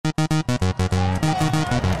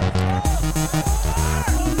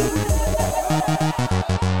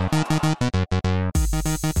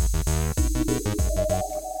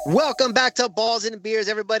Welcome back to Balls and Beers,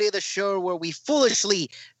 everybody, the show where we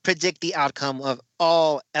foolishly predict the outcome of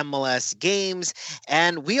all MLS games.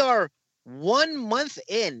 And we are 1 month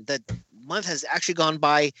in. The month has actually gone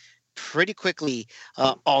by pretty quickly,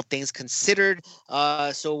 all things considered.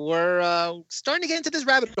 So we're starting to get into this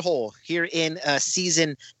rabbit hole here in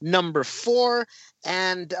season number 4.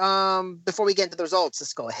 And before we get into the results,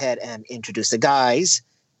 let's go ahead and introduce the guys.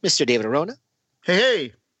 Mr. David Arona.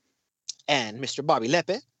 Hey. And Mr. Bobby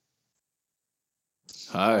Lepe.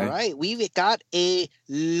 Hi. All right, we've got a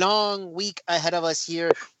long week ahead of us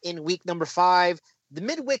here in week number 5. The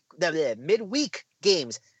midweek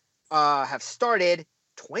games have started.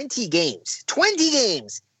 20 games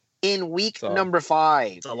in week number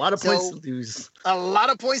 5. It's a lot of points to lose. A lot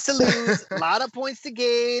of points to lose. A lot of points to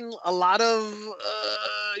gain. A lot of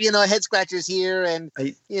head scratchers here, and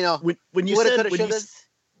when you said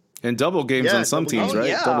and double games on some teams, right?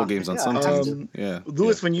 Yeah. Double games on some teams.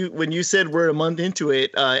 Lewis, when you said we're a month into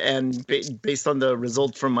it, and based on the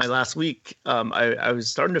results from my last week, I was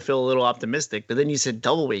starting to feel a little optimistic. But then you said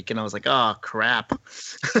double week, and I was like, oh crap,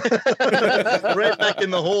 right back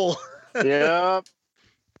in the hole. Yeah.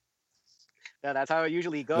 Yeah, that's how it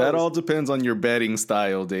usually goes. That all depends on your betting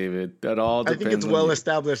style, David. That all depends. I think it's well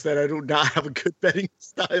established that I do not have a good betting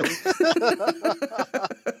style.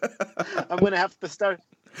 I'm going to have to start.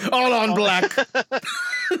 All on black.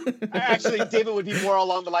 Actually, David would be more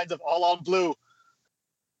along the lines of all on blue.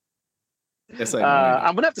 Yes, I know.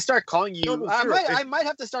 I'm going to have to start calling you. I might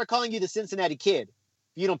have to start calling you the Cincinnati Kid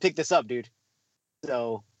if you don't pick this up, dude.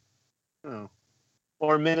 So,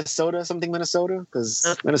 or Minnesota, something Minnesota, because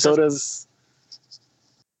Minnesota's.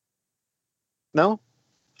 No?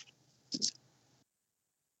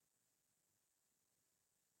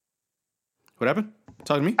 What happened?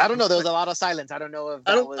 Talking to me? I don't know. There was a lot of silence. I don't know if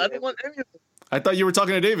I don't want any of it. I thought you were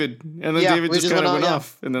talking to David, and then David just kind of went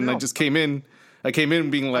off, and then I just came in. I came in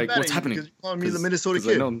being like, "What's happening?" Because you're calling me the Minnesota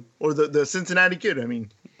Kid or the Cincinnati Kid. I mean,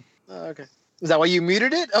 okay. Is that why you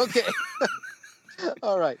muted it? Okay.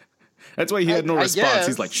 All right. That's why he had no response.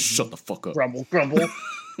 He's like, "Shut the fuck up." Grumble.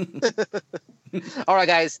 All right,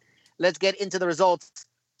 guys. Let's get into the results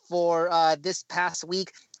for this past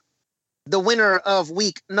week. The winner of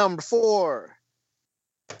week number 4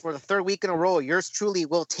 for the 3rd week in a row, yours truly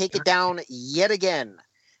will take it down yet again.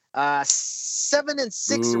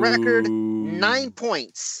 7-6 record, 9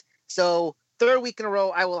 points. So 3rd week in a row,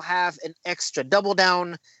 I will have an extra double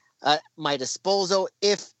down at my disposal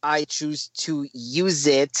if I choose to use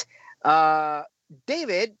it.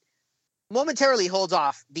 David momentarily holds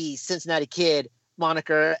off the Cincinnati Kid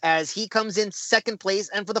moniker as he comes in 2nd place,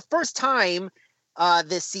 and for the first time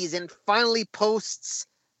this season finally posts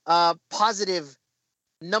positive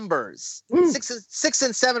numbers. 6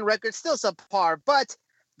 and 7 record, still subpar, but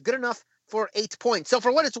good enough for 8 points. So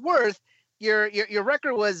for what it's worth, your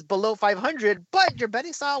record was below 500, but your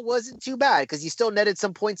betting style wasn't too bad because you still netted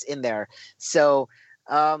some points in there. So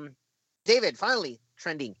David finally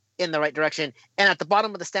trending in the right direction, and at the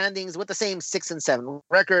bottom of the standings with the same 6 and 7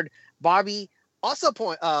 record, Bobby also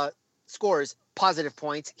scores positive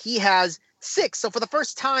points. He has 6. So for the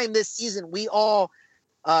first time this season, we all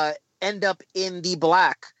end up in the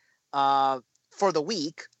black for the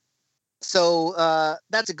week. So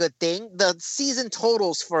that's a good thing. The season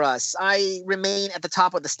totals for us, I remain at the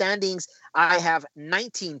top of the standings. I have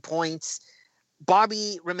 19 points.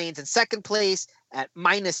 Bobby remains in 2nd place at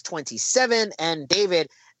minus 27, and David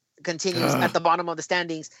continues at the bottom of the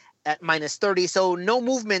standings at minus 30. So no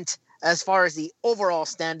movement as far as the overall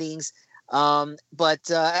standings. But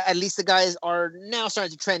at least the guys are now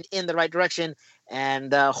starting to trend in the right direction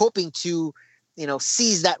and hoping to,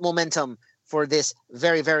 seize that momentum for this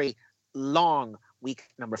very, very long week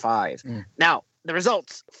number 5. Now, the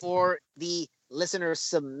results for the listener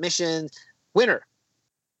submission winner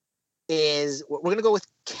is, we're going to go with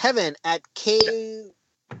Kevin at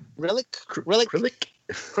Relic,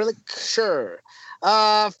 sure.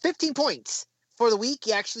 15 points for the week.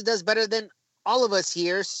 He actually does better than all of us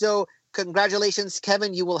here. So congratulations,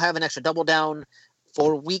 Kevin. You will have an extra double down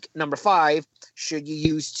for week number 5. Should you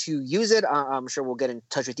use it, I'm sure we'll get in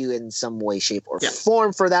touch with you in some way, shape, or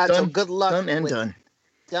form for that. So good luck. Done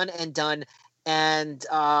and done. And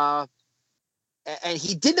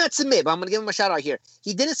he did not submit, but I'm going to give him a shout out here.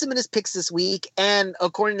 He didn't submit his picks this week, and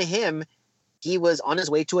according to him, he was on his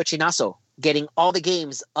way to a chinazo, getting all the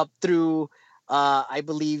games up through, I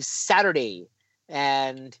believe, Saturday.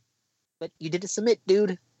 But you didn't submit,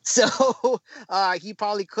 dude. So he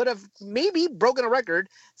probably could have maybe broken a record.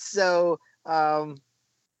 So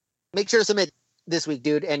make sure to submit this week,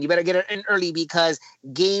 dude. And you better get it in early because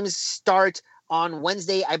games start on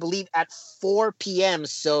Wednesday, I believe at 4 p.m.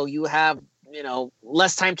 So you have,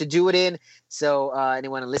 less time to do it in. So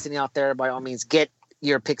anyone listening out there, by all means, get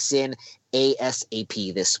your picks in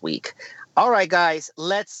ASAP this week. All right, guys,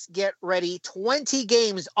 let's get ready. 20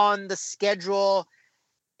 games on the schedule.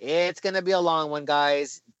 It's going to be a long one,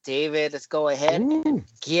 guys. David, let's go ahead.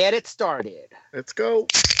 Get it started. Let's go.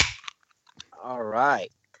 All right,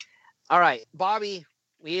 Bobby,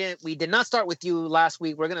 we did not start with you last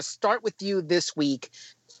week. We're going to start with you this week.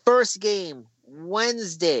 First game,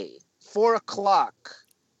 Wednesday, 4 o'clock.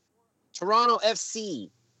 Toronto FC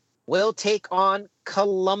will take on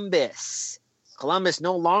Columbus. Columbus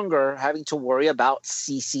no longer having to worry about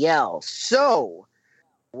CCL. So,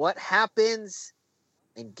 what happens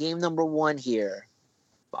in game number 1 here,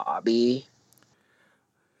 Bobby?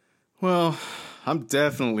 Well, I'm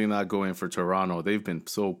definitely not going for Toronto. They've been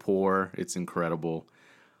so poor. It's incredible.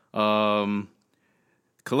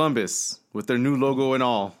 Columbus, with their new logo and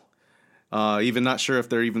all. Even not sure if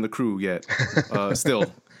they're even the Crew yet.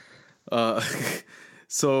 Still.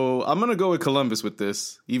 So I'm going to go with Columbus with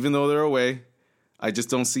this, even though they're away. I just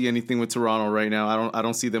don't see anything with Toronto right now. I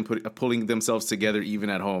don't see them pulling themselves together even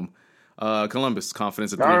at home. Columbus,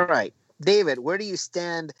 confidence of 3. All right. David, where do you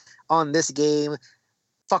stand on this game?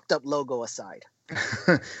 Fucked up logo aside.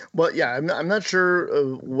 Well, yeah, I'm not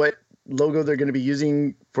sure what logo they're going to be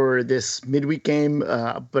using for this midweek game,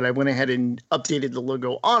 but I went ahead and updated the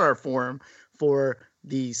logo on our forum for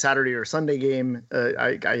the Saturday or Sunday game.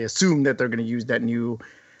 I assume that they're going to use that new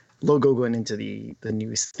logo going into the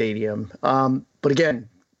new stadium. But again,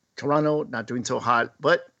 Toronto not doing so hot,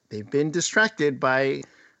 but they've been distracted by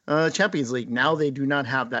Champions League. Now they do not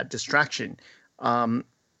have that distraction.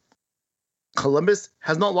 Columbus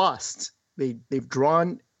has not lost. They've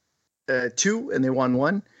drawn 2 and they won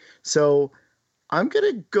 1. So I'm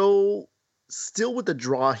gonna go still with the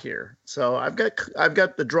draw here. So I've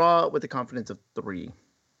got the draw with the confidence of 3.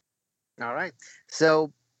 All right.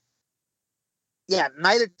 So yeah,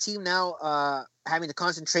 neither team now having to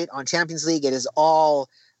concentrate on Champions League. It is all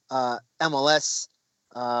MLS,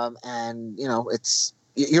 and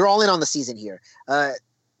you're all in on the season here.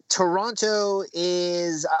 Toronto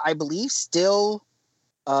is, I believe, still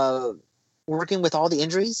working with all the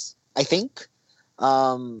injuries, I think.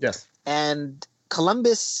 Yes. And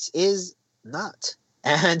Columbus is not.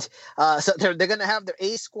 And so they're going to have their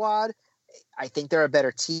A squad. I think they're a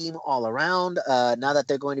better team all around. Now that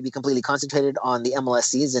they're going to be completely concentrated on the MLS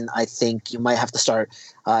season, I think you might have to start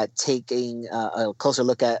taking a closer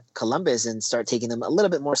look at Columbus and start taking them a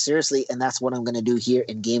little bit more seriously. And that's what I'm going to do here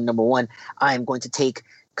in game number 1. I am going to take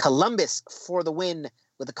Columbus for the win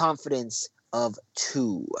with a confidence of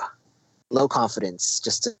 2. Low confidence,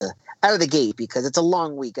 just out of the gate, because it's a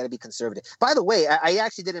long week. Got to be conservative. By the way, I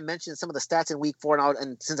actually didn't mention some of the stats in week 4,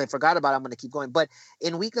 and since I forgot about it, I'm going to keep going. But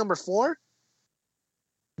in week number 4,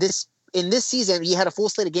 in this season, you had a full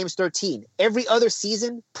slate of games, 13. Every other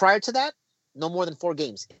season prior to that, no more than 4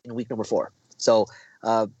 games in week number 4. So,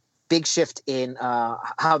 big shift in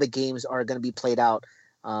how the games are going to be played out.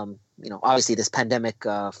 Obviously this pandemic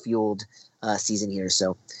fueled season here.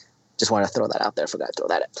 So just want to throw that out there. Forgot to throw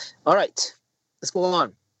that in. All right, let's go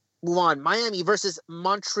on. Move on. Miami versus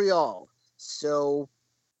Montreal. So,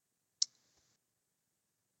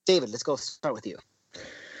 David, let's go start with you.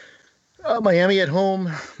 Miami at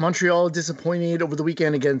home. Montreal disappointed over the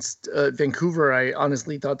weekend against Vancouver. I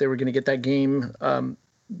honestly thought they were going to get that game.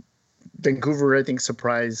 Vancouver, I think,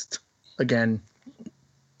 surprised again.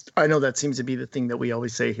 I know that seems to be the thing that we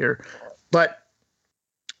always say here, but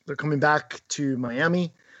they're coming back to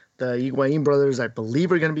Miami. The Higuain brothers, I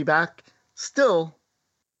believe, are going to be back. Still,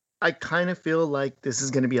 I kind of feel like this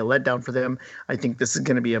is going to be a letdown for them. I think this is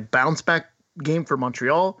going to be a bounce back game for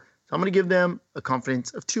Montreal. So I'm going to give them a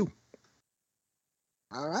confidence of 2.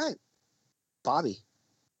 All right. Bobby.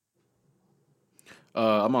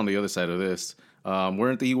 I'm on the other side of this.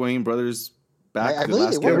 Weren't the Higuain brothers back? I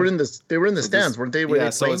believe they were in the stands, weren't they?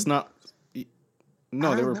 Yeah, so it's not.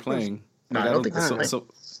 No, they were playing. No, I don't think so. So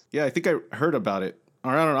yeah, I think I heard about it.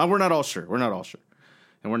 Or I don't know. We're not all sure. And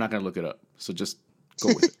we're not going to look it up. So just go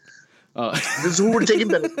with it. This is who we're taking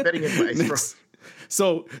betting advice from.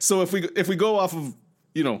 So if we go off of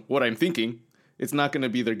what I'm thinking, it's not going to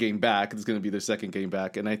be their game back. It's going to be their second game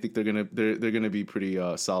back, and I think they're going to be pretty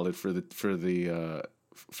solid for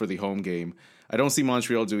the home game. I don't see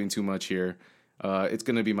Montreal doing too much here. It's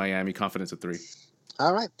going to be Miami, confidence of 3.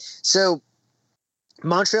 All right. So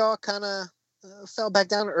Montreal kind of fell back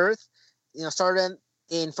down to earth. Started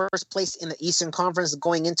in first place in the Eastern Conference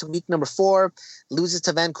going into week number 4, loses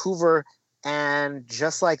to Vancouver, and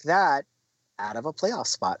just like that, out of a playoff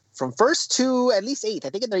spot from first to at least eighth. I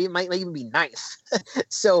think there might even be ninth.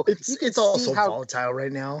 So it's also volatile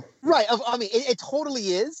right now. Right. I mean, it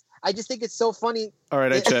totally is. I just think it's so funny. All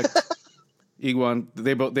right, I checked. Iguan,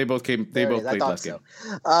 they both played last game.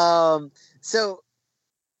 So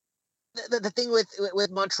the thing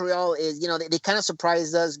with Montreal is, they kind of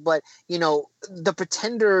surprised us, but the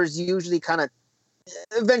pretenders usually kind of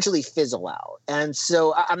eventually fizzle out. And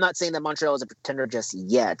so I'm not saying that Montreal is a pretender just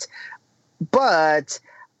yet, but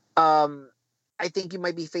I think you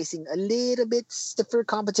might be facing a little bit stiffer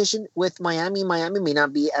competition with Miami. Miami may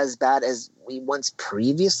not be as bad as we once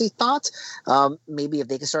previously thought. Maybe if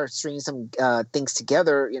they can start stringing some things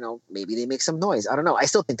together, maybe they make some noise. I don't know. I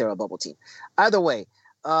still think they're a bubble team. Either way,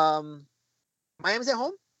 Miami's at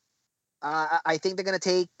home. I think they're going to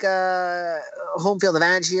take home field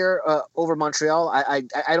advantage here over Montreal. I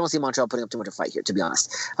don't see Montreal putting up too much of a fight here, to be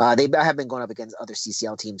honest. They have been going up against other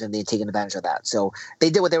CCL teams, and they've taken advantage of that. So they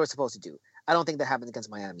did what they were supposed to do. I don't think that happens against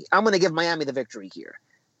Miami. I'm going to give Miami the victory here.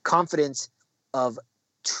 Confidence of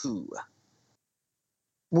 2.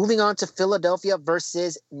 Moving on to Philadelphia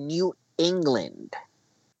versus New England.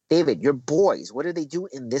 David, your boys, what did they do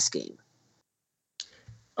in this game?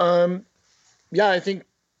 Yeah, I think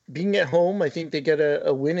being at home, I think they get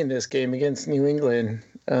a win in this game against New England.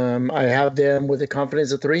 I have them with a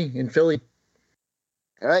confidence of 3 in Philly.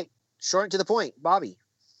 All right. Short and to the point. Bobby.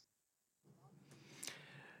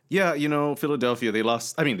 Yeah, Philadelphia, they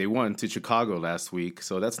won to Chicago last week,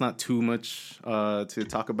 so that's not too much to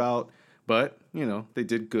talk about. But, they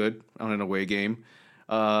did good on an away game.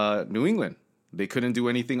 New England, they couldn't do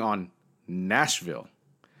anything on Nashville.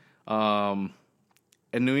 And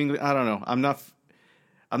New England, I don't know. I'm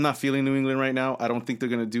not feeling New England right now. I don't think they're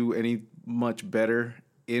going to do any much better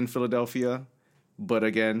in Philadelphia. But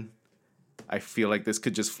again, I feel like this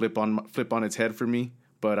could just flip on its head for me.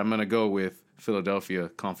 But I'm going to go with Philadelphia,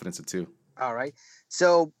 confidence of 2. All right.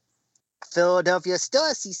 So Philadelphia still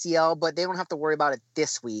has CCL, but they don't have to worry about it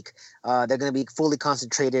this week. They're going to be fully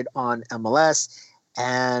concentrated on MLS,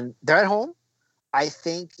 and they're at home. I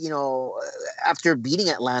think, after beating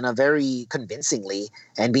Atlanta very convincingly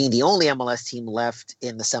and being the only MLS team left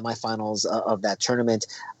in the semifinals of that tournament,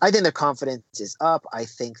 I think their confidence is up. I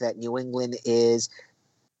think that New England is,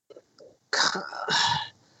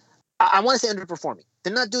 I want to say underperforming.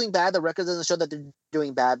 They're not doing bad. The record doesn't show that they're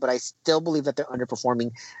doing bad, but I still believe that they're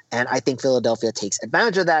underperforming. And I think Philadelphia takes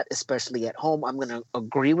advantage of that, especially at home. I'm going to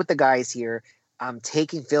agree with the guys here. I'm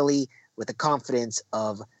taking Philly with a confidence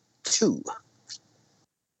of 2.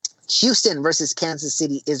 Houston versus Kansas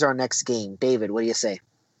City is our next game. David, what do you say?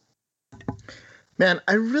 Man,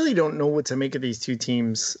 I really don't know what to make of these two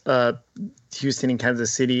teams, Houston and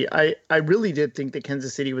Kansas City. I really did think that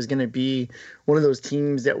Kansas City was going to be one of those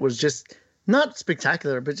teams that was just not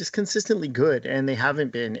spectacular, but just consistently good, and they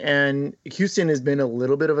haven't been. And Houston has been a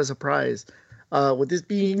little bit of a surprise. With this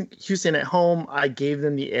being Houston at home, I gave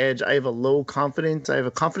them the edge. I have a low confidence. I have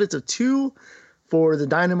a confidence of 2 for the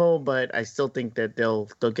Dynamo, but I still think that they'll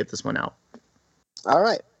get this one out. All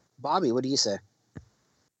right. Bobby, what do you say?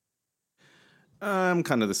 I'm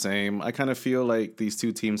kind of the same. I kind of feel like these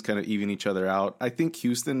two teams kind of even each other out. I think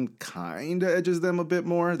Houston kind of edges them a bit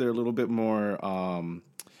more. They're a little bit more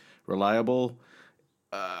reliable.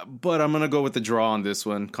 But I'm going to go with the draw on this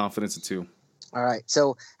one. Confidence of 2. All right.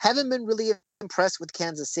 So haven't been really impressed with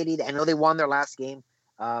Kansas City. I know they won their last game,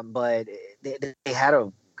 but they had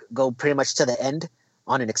to go pretty much to the end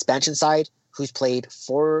on an expansion side who's played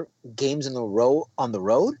 4 games in a row on the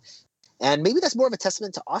road. And maybe that's more of a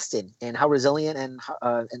testament to Austin and how resilient and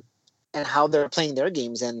how they're playing their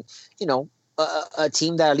games. And, a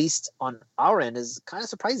team that at least on our end is kind of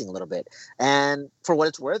surprising a little bit. And for what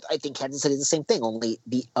it's worth, I think Kansas City is the same thing, only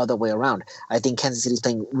the other way around. I think Kansas City is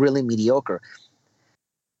playing really mediocre.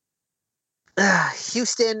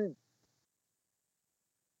 Houston,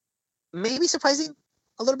 maybe surprising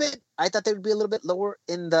a little bit. I thought they would be a little bit lower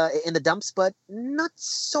in the dumps, but not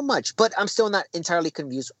so much. But I'm still not entirely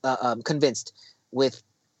convinced with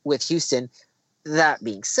Houston. That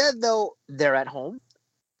being said, though, they're at home.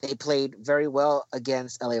 They played very well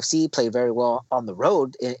against LAFC, played very well on the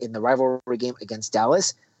road in the rivalry game against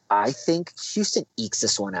Dallas. I think Houston ekes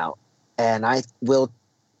this one out. And I will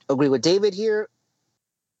agree with David here.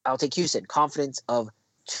 I'll take Houston. Confidence of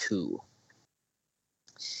 2.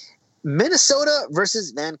 Minnesota versus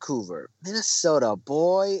Vancouver. Minnesota,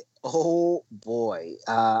 boy, oh boy.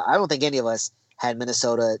 I don't think any of us had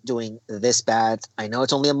Minnesota doing this bad. I know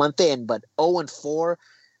it's only a month in, but 0-4.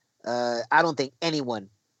 I don't think anyone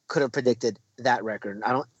could have predicted that record.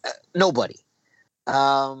 Nobody.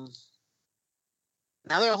 Now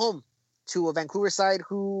they're at home to a Vancouver side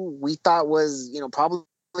who we thought was, probably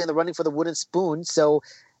in the running for the wooden spoon. So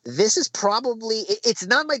this is probably it's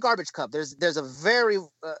not my garbage cup. There's a very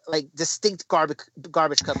distinct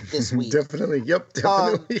garbage cup this week. Definitely, yep,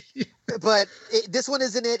 definitely. But this one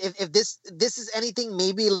isn't it. If this is anything,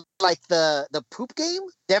 maybe like the poop game.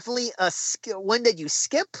 Definitely one that you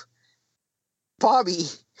skip. Bobby,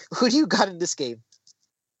 who do you got in this game?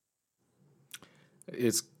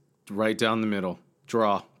 It's right down the middle.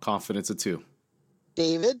 Draw. Confidence of 2.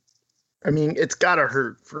 David? I mean, it's got to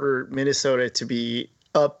hurt for Minnesota to be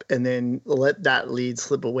up and then let that lead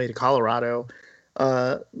slip away to Colorado.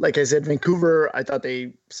 Like I said, Vancouver, I thought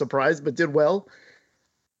they surprised but did well.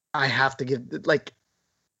 I have to give,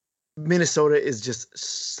 Minnesota is just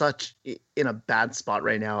such in a bad spot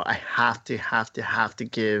right now. I have to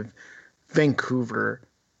give Vancouver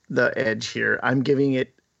the edge here. I'm giving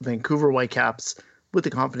it Vancouver Whitecaps with the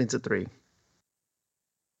confidence of 3.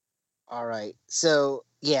 All right. So,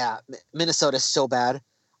 yeah, Minnesota's so bad.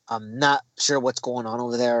 I'm not sure what's going on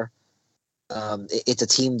over there. It's a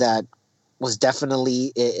team that was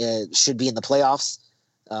definitely should be in the playoffs.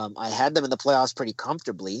 I had them in the playoffs pretty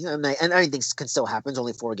comfortably, and anything can still happen. It's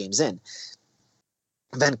only 4 games in.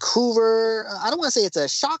 Vancouver, I don't want to say it's a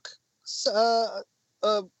shock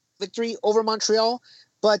victory over Montreal,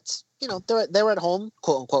 but they're at home,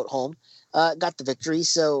 quote unquote home, got the victory.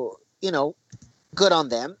 So good on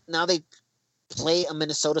them. Now they play a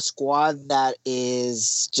Minnesota squad that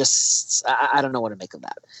is just I don't know what to make of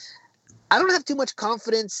that. I don't have too much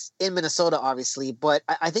confidence in Minnesota, obviously, but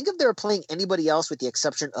I think if they were playing anybody else with the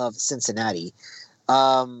exception of Cincinnati,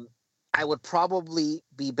 I would probably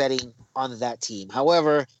be betting on that team.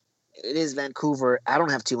 However, it is Vancouver. I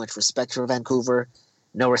don't have too much respect for Vancouver.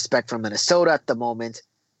 No respect for Minnesota at the moment.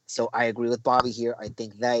 So I agree with Bobby here. I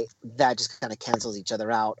think that just kind of cancels each other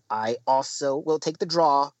out. I also will take the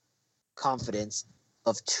draw. Confidence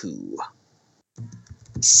of 2.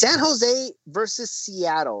 San Jose versus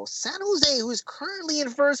Seattle. San Jose, who's currently in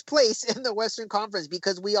first place in the Western Conference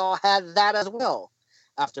because we all had that as well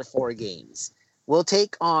after 4 games, will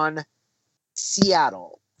take on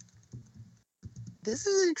Seattle. This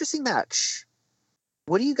is an interesting match.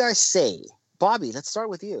 What do you guys say? Bobby, let's start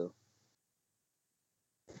with you.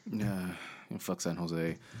 Yeah, fuck San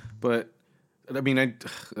Jose. But, I mean,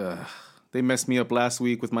 they messed me up last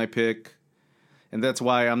week with my pick, and that's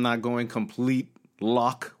why I'm not going complete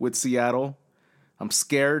lock with Seattle. I'm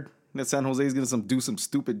scared that San Jose is going to do some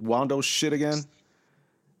stupid Wando shit again.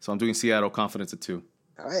 So I'm doing Seattle, confidence of 2.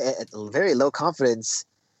 All right, very low confidence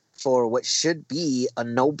for what should be a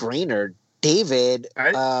no-brainer. David,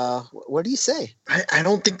 what do you say? I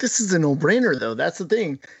don't think this is a no-brainer, though. That's the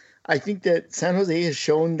thing. I think that San Jose has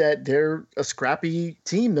shown that they're a scrappy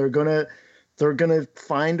team. They're gonna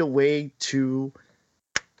find a way to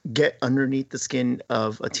get underneath the skin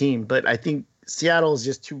of a team. But I think Seattle is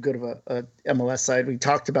just too good of a MLS side. We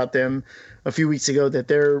talked about them a few weeks ago that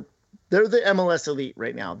they're the MLS elite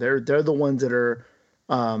right now. They're the ones that are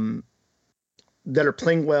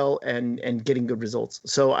playing well and getting good results.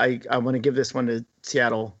 So I want to give this one to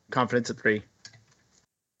Seattle, confidence of 3.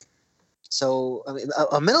 So I mean,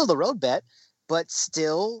 a middle of the road bet, but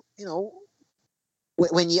still,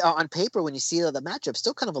 when you on paper, when you see the matchup,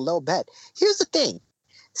 still kind of a low bet. Here's the thing: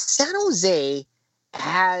 San Jose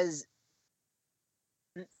has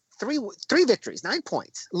three victories, 9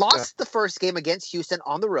 points. Lost the first game against Houston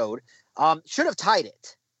on the road. Should have tied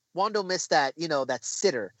it. Wando missed that, that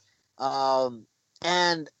sitter,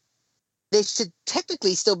 and they should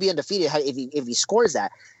technically still be undefeated if he scores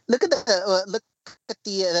that. Look at the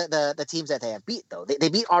teams that they have beat, though. They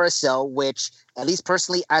beat RSL, which, at least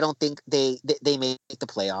personally, I don't think they make the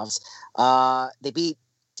playoffs. They beat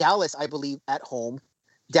Dallas, I believe, at home.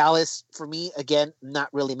 Dallas, for me, again, not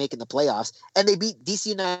really making the playoffs. And they beat DC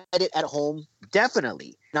United at home,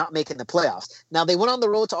 definitely not making the playoffs. Now, they went on the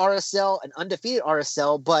road to RSL, an undefeated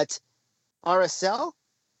RSL, but RSL,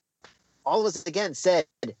 all of us, again, said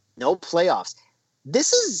no playoffs.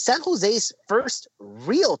 This is San Jose's first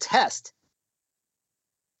real test.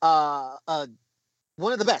 One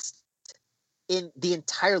of the best in the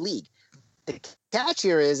entire league. The catch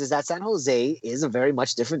here is that San Jose is a very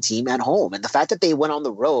much different team at home. And the fact that they went on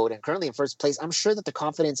the road and currently in first place, I'm sure that the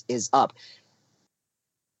confidence is up.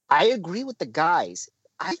 I agree with the guys.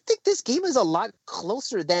 I think this game is a lot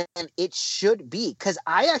closer than it should be, because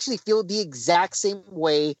I actually feel the exact same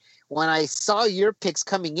way when I saw your picks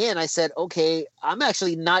coming in. I said, okay, I'm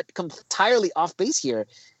actually not entirely off base here.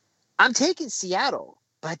 I'm taking Seattle,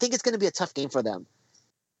 but I think it's going to be a tough game for them.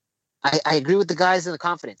 I agree with the guys in the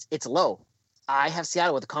confidence. It's low. I have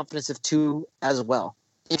Seattle with a confidence of 2 as well.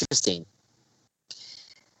 Interesting.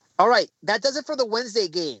 All right, that does it for the Wednesday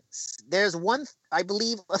games. There's one, I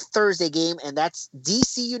believe, a Thursday game, and that's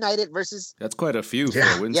DC United versus. That's quite a few for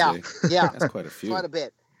a Wednesday. Yeah, That's quite a few. quite a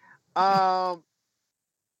bit. The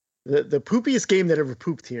poopiest game that ever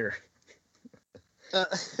pooped here.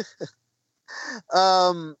 This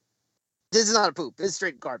is not a poop. This is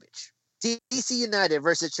straight garbage. DC United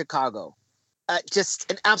versus Chicago.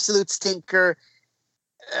 Just an absolute stinker.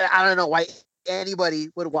 I don't know why anybody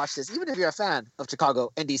would watch this. Even if you're a fan of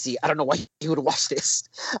Chicago and DC, I don't know why you would watch this.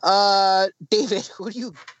 David, who do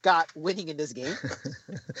you got winning in this game?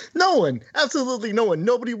 No one. Absolutely no one.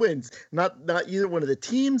 Nobody wins. Not either one of the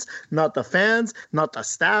teams, not the fans, not the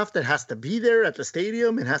staff that has to be there at the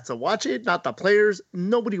stadium and has to watch it, not the players.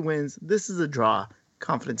 Nobody wins. This is a draw.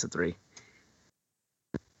 Confidence of 3.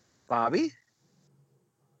 Bobby?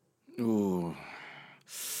 Ooh.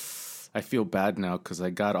 I feel bad now because I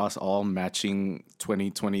got us all matching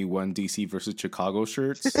 2021 DC versus Chicago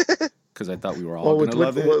shirts because I thought we were all going to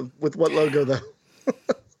love it. With what logo, though?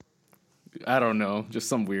 I don't know. Just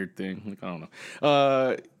some weird thing. Like, I don't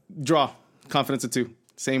know. Draw. Confidence of 2.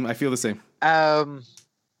 Same. I feel the same.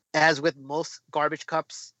 As with most garbage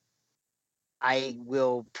cups, I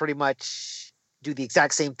will pretty much do the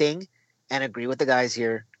exact same thing and agree with the guys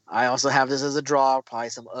here. I also have this as a draw, probably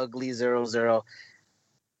some ugly 0-0.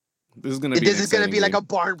 This is gonna be like a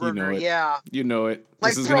barn burner, yeah. You know it.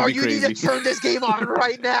 Like, this is bro, gonna be you crazy. need to turn this game on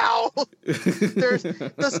right now.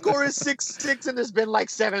 The score is 6-6, and there's been like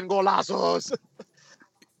 7 golazos.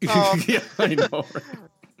 Yeah, I know. Right?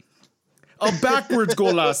 A backwards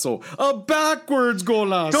golazo. A backwards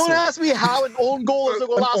golazo. Don't ask me how an own goal is a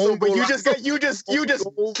golazo, but you just got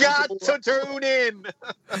to tune in.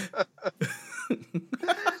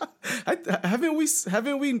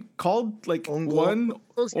 Haven't we called like one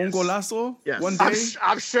own golazo? Yes. One day?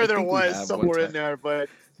 I'm sure there was somewhere in there, but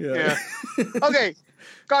yeah. Okay,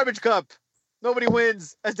 garbage cup. Nobody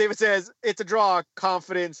wins, as David says. It's a draw.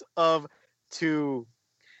 Confidence of 2.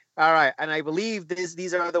 All right, and I believe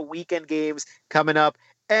these are the weekend games coming up.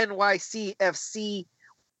 NYCFC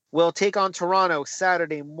will take on Toronto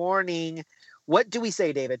Saturday morning. What do we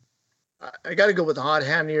say, David? I got to go with the hot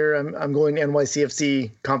hand here. I'm going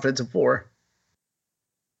NYCFC, confidence of 4.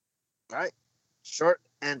 All right. Short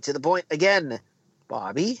and to the point again.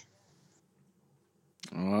 Bobby?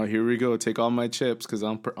 Oh, here we go. Take all my chips because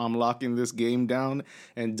I'm locking this game down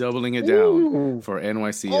and doubling it down for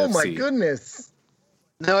NYCFC. Oh, my goodness.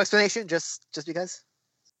 No explanation, just because?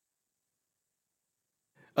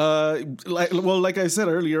 Like I said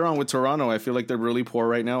earlier on with Toronto, I feel like they're really poor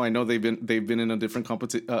right now. I know they've been in a different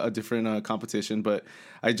competition, but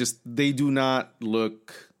they do not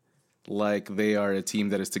look like they are a team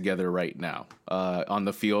that is together right now on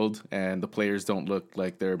the field, and the players don't look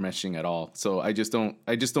like they're meshing at all. So I just don't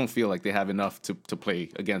feel like they have enough to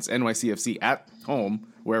play against NYCFC at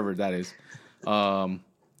home, wherever that is.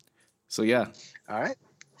 So yeah. All right.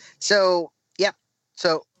 So yeah.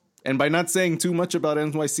 So. And by not saying too much about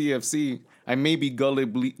NYCFC, I may be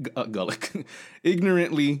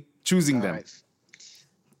ignorantly choosing them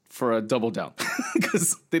for a double down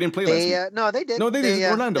because they didn't play last week. No, they did. No, they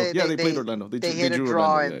did. Orlando. They played Orlando. They hit a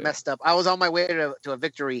draw and messed up. I was on my way to a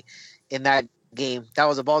victory in that game. That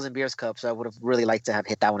was a Balls and Beers Cup, so I would have really liked to have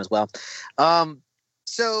hit that one as well.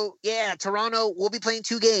 So yeah, Toronto will be playing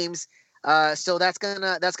 2 games. So that's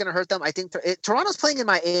gonna hurt them. I think Toronto's playing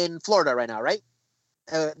in Florida right now, right?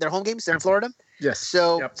 Their home games, they're in Florida. Yes.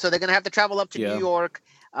 So they're going to have to travel up to New York.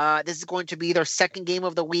 This is going to be their second game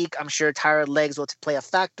of the week. I'm sure tired legs will play a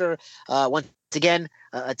factor. Once again,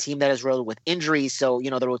 a team that is riddled with injuries. So,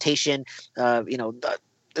 the rotation, there's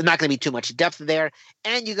not going to be too much depth there.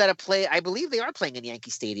 And you got to play, I believe they are playing in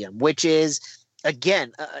Yankee Stadium, which is,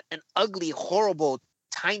 again, an ugly, horrible,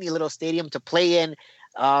 tiny little stadium to play in.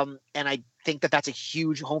 And I think that's a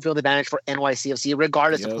huge home field advantage for NYCFC,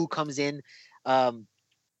 regardless of who comes in.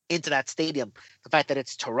 Into that stadium. The fact that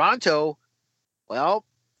it's Toronto, well,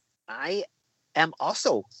 I am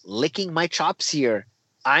also licking my chops here.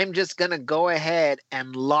 I'm just going to go ahead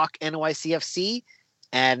and lock NYCFC,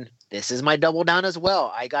 and this is my double down as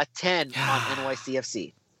well. I got 10 on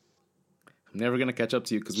NYCFC. I'm never going to catch up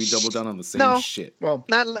to you because we doubled down on the same shit. Well,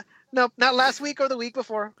 not last week or the week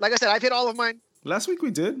before. Like I said, I've hit all of mine. Last week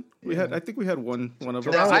we did. I think we had one of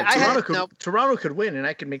them. Toronto could win, and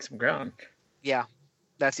I could make some ground. Yeah.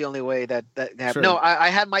 That's the only way that happened. Sure. No, I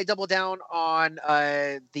had my double down on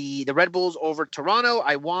the Red Bulls over Toronto.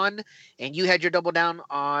 I won, and you had your double down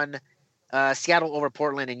on Seattle over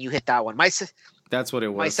Portland, and you hit that one. That's what it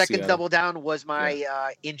was. My second Seattle. double down was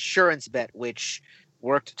my insurance bet, which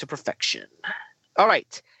worked to perfection. All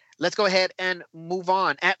right, let's go ahead and move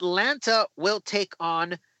on. Atlanta will take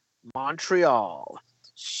on Montreal.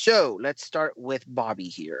 So let's start with Bobby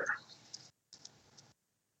here.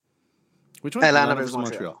 Which one? Atlanta versus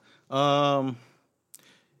Montreal.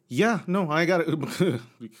 Yeah, no, I got to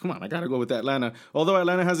come on. I got to go with Atlanta. Although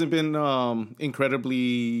Atlanta hasn't been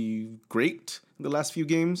incredibly great in the last few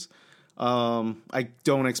games, I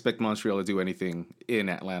don't expect Montreal to do anything in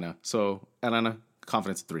Atlanta. So Atlanta,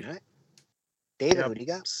 confidence 3. All right. David, what do you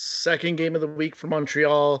got? Second game of the week for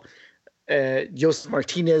Montreal. Joseph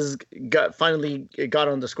Martinez finally got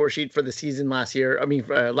on the score sheet for the season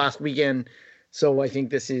last weekend. So I think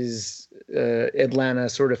this is Atlanta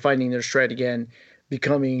sort of finding their stride again,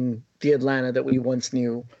 becoming the Atlanta that we once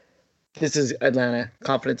knew. This is Atlanta,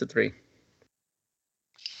 confidence at 3.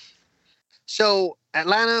 So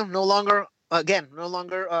Atlanta no longer have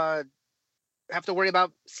to worry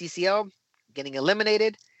about CCL getting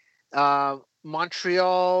eliminated.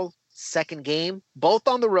 Montreal, second game, both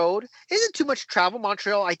on the road. Isn't too much travel.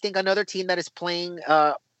 Montreal, I think, another team that is playing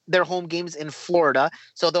their home games in Florida.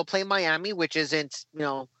 So they'll play Miami, which isn't,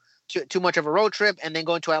 too much of a road trip, and then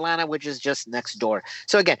going to Atlanta, which is just next door.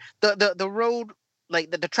 So again, the road,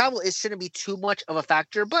 like the travel shouldn't be too much of a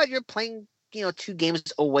factor, but you're playing, 2 games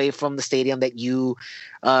away from the stadium that you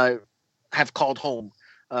have called home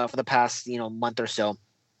for the past, month or so.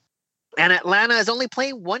 And Atlanta is only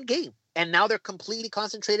playing 1 game. And now they're completely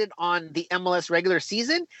concentrated on the MLS regular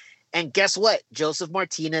season. And guess what? Joseph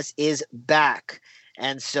Martinez is back.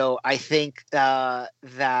 And so I think that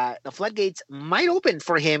the floodgates might open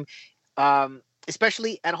for him,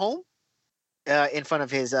 especially at home, in front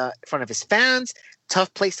of his fans.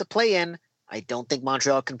 Tough place to play in. I don't think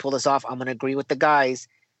Montreal can pull this off. I'm going to agree with the guys,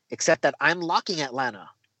 except that I'm locking Atlanta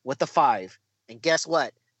with the 5. And guess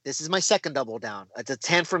what? This is my second double down. It's a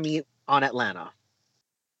 10 for me on Atlanta.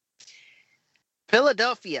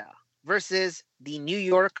 Philadelphia versus the New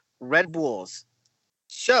York Red Bulls.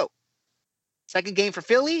 So, second game for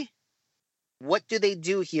Philly. What do they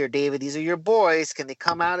do here, David? These are your boys. Can they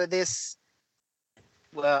come out of this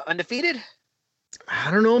undefeated?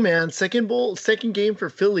 I don't know, man. Second game for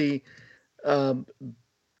Philly.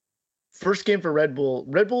 First game for Red Bull.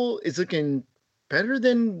 Red Bull is looking better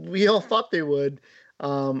than we all thought they would.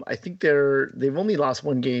 I think they've only lost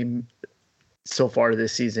 1 game so far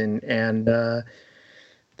this season, and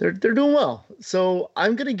they're doing well. So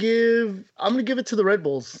I'm gonna give it to the Red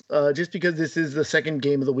Bulls, just because this is the second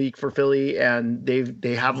game of the week for Philly, and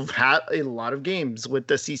they have had a lot of games with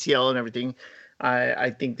the CCL and everything.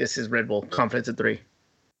 I think this is Red Bull, confidence at 3.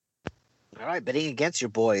 All right, betting against your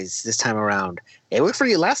boys this time around. It worked for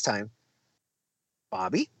you last time,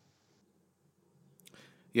 Bobby.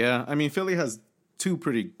 Yeah, I mean Philly has 2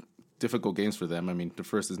 pretty difficult games for them. I mean, the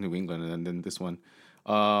first is New England, and then this one.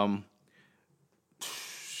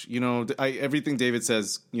 Everything David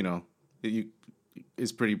says,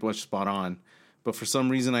 is pretty much spot on. But for some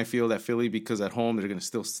reason, I feel that Philly, because at home they're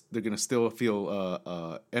gonna still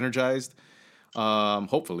feel energized.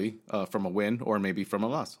 Hopefully from a win or maybe from a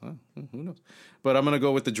loss. Who knows? But I'm gonna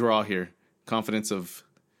go with the draw here. Confidence of,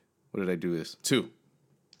 what did I do this? 2.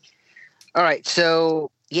 All right, so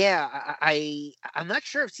yeah, I'm not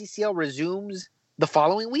sure if CCL resumes the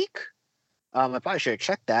following week. I probably should have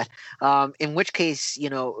checked that. In which case,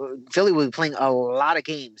 Philly will be playing a lot of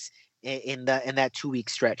games in that 2-week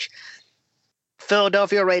stretch.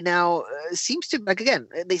 Philadelphia right now seems to,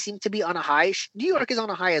 they seem to be on a high. New York is on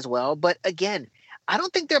a high as well, but again, I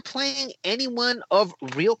don't think they're playing anyone of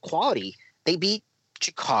real quality. They beat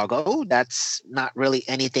Chicago. That's not really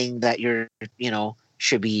anything that you're,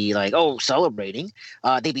 should be like, celebrating.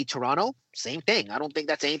 They beat Toronto. Same thing. I don't think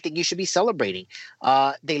that's anything you should be celebrating.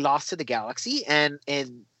 They lost to the Galaxy, and that's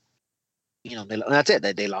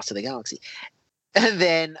it. They lost to the Galaxy. And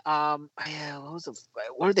then, what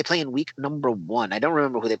are they playing in week number 1? I don't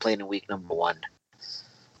remember who they played in week number 1.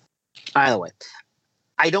 Either way,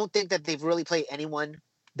 I don't think that they've really played anyone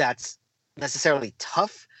that's necessarily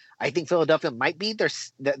tough. I think Philadelphia might be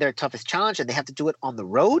their toughest challenge, and they have to do it on the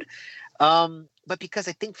road. But because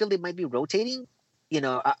I think Philly might be rotating,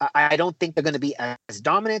 I don't think they're going to be as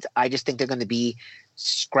dominant. I just think they're going to be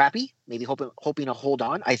scrappy, maybe hoping to hold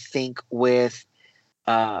on. I think with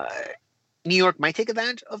New York might take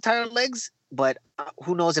advantage of tired legs, but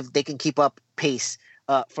who knows if they can keep up pace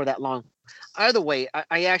for that long. Either way,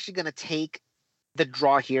 I actually going to take the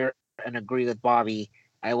draw here and agree with Bobby.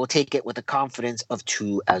 I will take it with a confidence of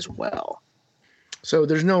 2 as well. So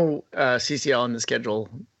there's no CCL on the schedule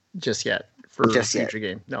just yet for future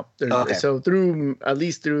game. No. Okay. So at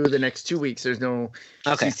least through the next 2 weeks, there's no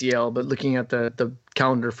CCL. But looking at the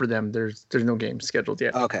calendar for them, there's no game scheduled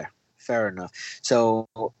yet. Okay, fair enough. So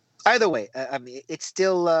either way, I mean, it's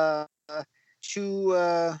still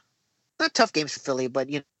 2 not tough games for Philly, but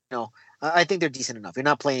I think they're decent enough. You're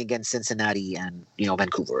not playing against Cincinnati and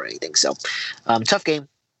Vancouver or anything. So tough game.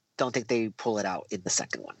 Don't think they pull it out in the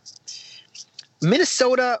second one.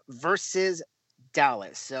 Minnesota versus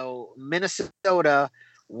Dallas. So Minnesota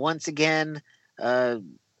once again.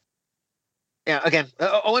 Again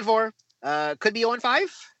 0-4. Could be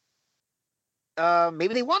 0-5.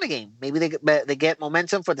 Maybe they won a game. Maybe they get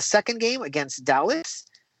momentum for the second game against Dallas.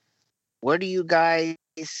 Where do you guys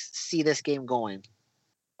see this game going,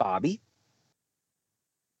 Bobby?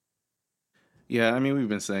 Yeah, I mean, we've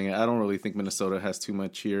been saying it. I don't really think Minnesota has too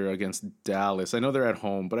much here against Dallas. I know they're at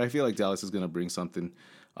home, but I feel like Dallas is going to bring something.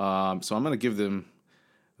 So I'm going to give them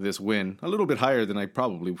this win a little bit higher than I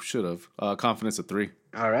probably should have. Confidence of 3.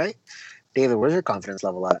 All right. David, where's your confidence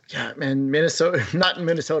level at? Yeah, man, Minnesota, not in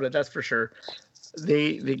Minnesota, that's for sure.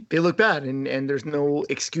 They look bad, and there's no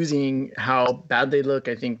excusing how bad they look.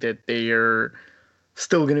 I think that they are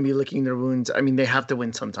still going to be licking their wounds. I mean, they have to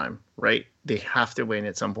win sometime, right? They have to win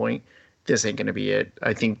at some point. This ain't going to be it.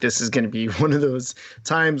 I think this is going to be one of those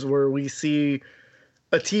times where we see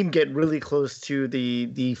a team get really close to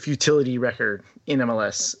the futility record in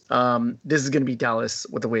MLS. This is going to be Dallas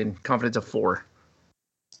with a win. Confidence of 4.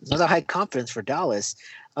 Another high confidence for Dallas.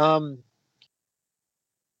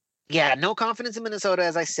 Yeah, no confidence in Minnesota,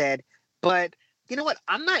 as I said. But you know what?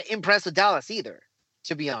 I'm not impressed with Dallas either,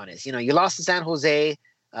 to be honest. You lost to San Jose.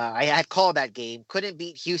 I had called that game. Couldn't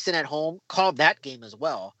beat Houston at home. Called that game as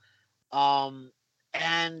well. And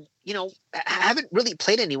haven't really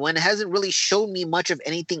played anyone. Hasn't really shown me much of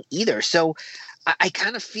anything either. So I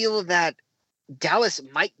kind of feel that Dallas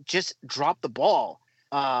might just drop the ball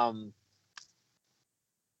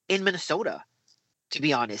in Minnesota, to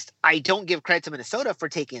be honest. I don't give credit to Minnesota for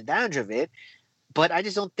taking advantage of it, but I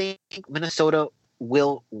just don't think Minnesota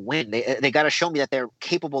will win. They got to show me that they're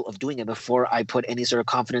capable of doing it before I put any sort of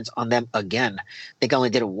confidence on them again. I think I only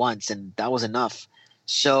did it once, and that was enough.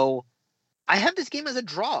 So I have this game as a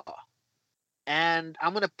draw, and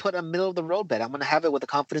I'm going to put a middle of the road bet. I'm going to have it with a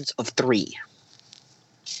confidence of 3.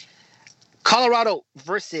 Colorado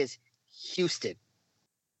versus Houston.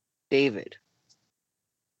 David.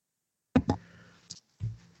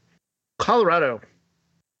 Colorado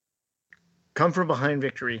come from behind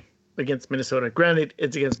victory against Minnesota. Granted,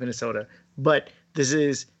 it's against Minnesota, but this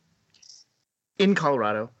is in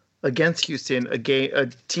Colorado against Houston, a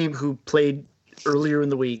team who played earlier in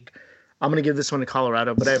the week. I'm going to give this one to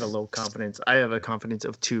Colorado, but I have a low confidence. I have a confidence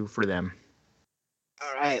of 2 for them.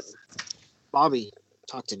 All right. Bobby,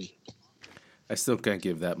 talk to me. I still can't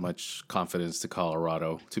give that much confidence to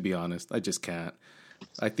Colorado, to be honest. I just can't.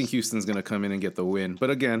 I think Houston's going to come in and get the win. But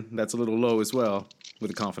again, that's a little low as well with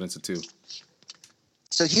a confidence of 2.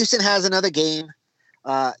 So Houston has another game.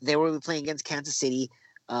 They will be playing against Kansas City.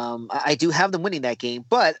 I do have them winning that game,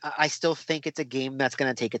 but I still think it's a game that's going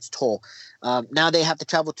to take its toll. Now they have to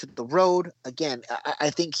travel to the road. Again, I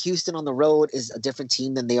think Houston on the road is a different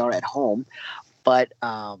team than they are at home. But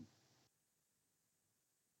I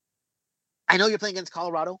know you're playing against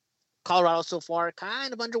Colorado. Colorado so far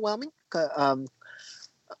kind of underwhelming.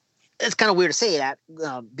 It's kind of weird to say that,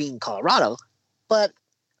 being Colorado, but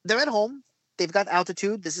they're at home. They've got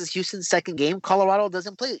altitude. This is Houston's second game. Colorado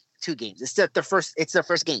doesn't play 2 games. It's their first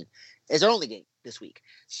game. It's their only game this week.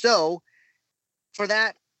 So for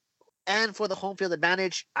that and for the home field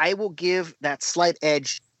advantage, I will give that slight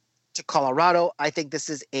edge to Colorado. I think this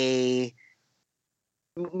is maybe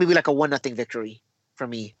like a 1-0 victory for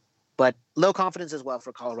me, but low confidence as well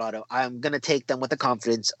for Colorado. I'm going to take them with a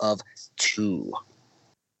confidence of 2.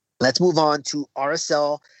 Let's move on to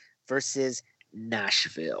RSL versus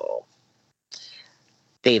Nashville.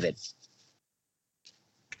 David.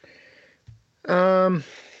 I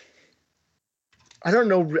don't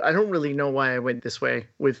know. I don't really know why I went this way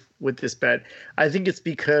with this bet. I think it's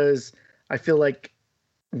because I feel like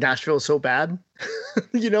Nashville is so bad.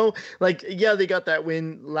 They got that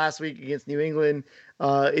win last week against New England.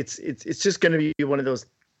 It's just going to be one of those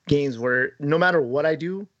games where no matter what I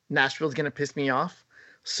do, Nashville's going to piss me off.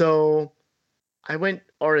 So I went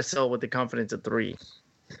RSL with the confidence of 3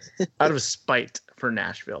 out of spite for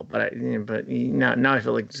Nashville. But now I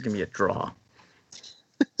feel like it's going to be a draw.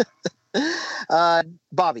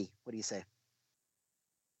 Bobby, what do you say?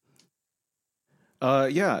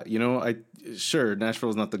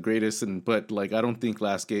 Nashville's not the greatest, but I don't think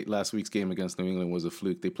last week's game against New England was a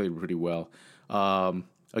fluke. They played pretty well.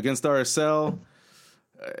 Against RSL,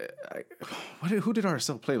 who did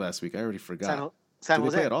RSL play last week? I already forgot. San Did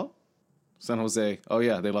Jose. they play at all? San Jose. Oh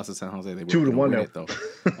yeah, they lost to San Jose. They 2-1 though.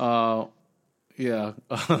 Yeah.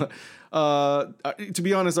 To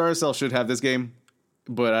be honest, RSL should have this game.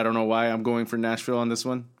 but I don't know why I'm going for Nashville on this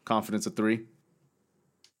one. Confidence of 3.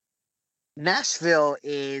 Nashville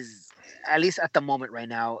is, at least at the moment right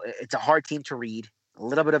now, it's a hard team to read. A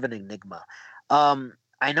little bit of an enigma.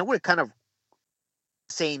 I know we're kind of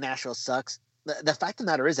saying Nashville sucks. The fact of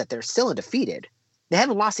the matter is that they're still undefeated. They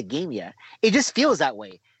haven't lost a game yet. It just feels that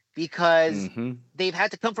way because they've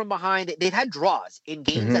had to come from behind. They've had draws in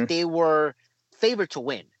games that they were favored to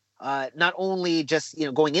win. Not only just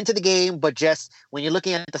going into the game, but just when you're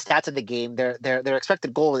looking at the stats of the game, their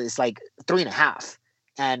expected goal is like 3.5.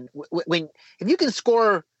 And if you can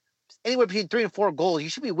score anywhere between 3 and 4 goals, you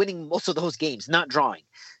should be winning most of those games, not drawing.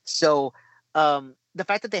 So the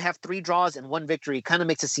fact that they have 3 draws and 1 victory kind of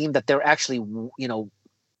makes it seem that they're actually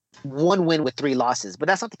 1 win with 3 losses, but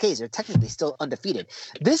that's not the case. They're technically still undefeated.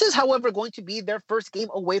 This is, however, going to be their first game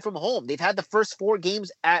away from home. They've had the first 4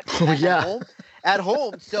 games at home.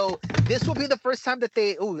 So this will be the first time that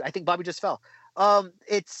they. Oh, I think Bobby just fell.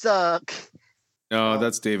 It's. No,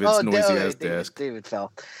 that's David's noisy ass desk. David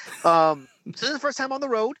fell. So this is the first time on the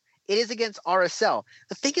road. It is against RSL.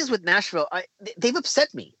 The thing is with Nashville, they've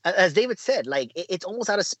upset me. As David said, like it's almost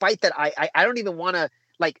out of spite that I don't even want to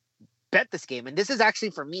bet this game. And this is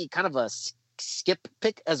actually for me kind of a skip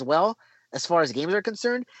pick as well as far as games are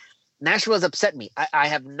concerned. Nashville has upset me. I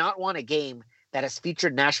have not won a game that has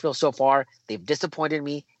featured Nashville so far. They've disappointed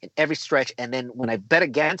me in every stretch. And then when I bet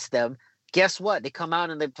against them, guess what? They come out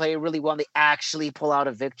and they play really well and they actually pull out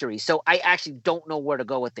a victory. So I actually don't know where to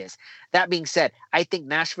go with this. That being said, I think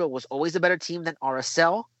Nashville was always a better team than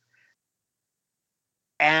RSL.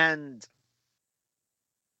 And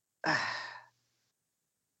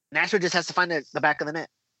Nashville just has to find the back of the net.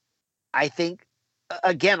 I think,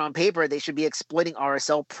 again, on paper, they should be exploiting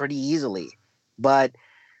RSL pretty easily. But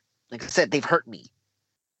like I said, they've hurt me.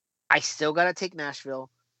 I still got to take Nashville.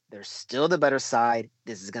 They're still the better side.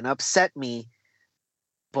 This is going to upset me.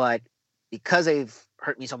 But because they've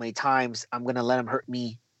hurt me so many times, I'm going to let them hurt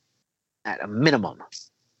me at a minimum.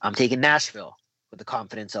 I'm taking Nashville with the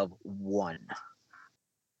confidence of 1.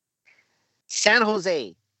 San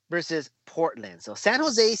Jose versus Portland. So San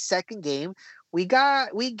Jose's second game, we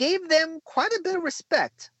gave them quite a bit of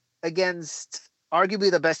respect against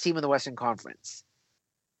arguably the best team in the Western Conference.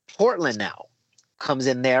 Portland now comes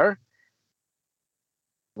in there.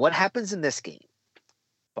 What happens in this game,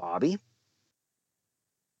 Bobby?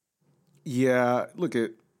 Yeah, look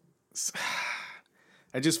at.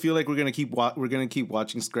 I just feel like we're gonna keep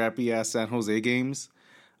watching scrappy ass San Jose games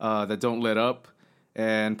that don't let up,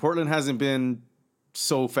 and Portland hasn't been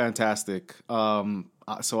so fantastic.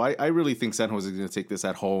 So I really think San Jose is gonna take this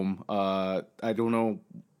at home. I don't know.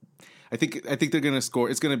 I think they're gonna score.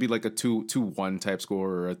 It's gonna be like a 2-1 type score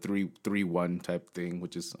or a 3-1 type thing,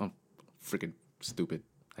 which is freaking stupid.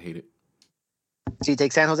 I hate it. So you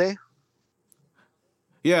take San Jose?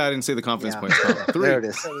 Yeah, I didn't say the confidence points. 3. There it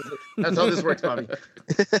is. That's how this works, Bobby.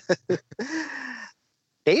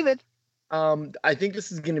 David? I think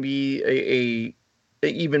this is going to be a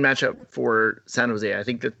even matchup for San Jose. I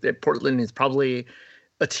think that Portland is probably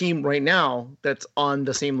a team right now that's on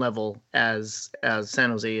the same level as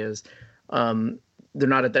San Jose is. They're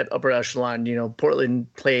not at that upper echelon.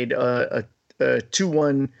 Portland played a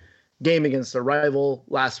 2-1 game against a rival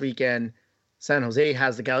last weekend. San Jose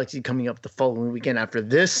has the Galaxy coming up the following weekend after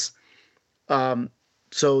this.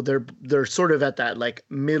 So they're sort of at that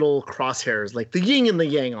middle crosshairs, like the yin and the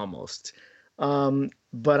yang almost.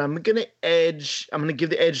 But I'm going to give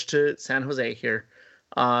the edge to San Jose here,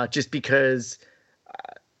 just because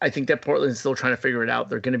I think that Portland's still trying to figure it out.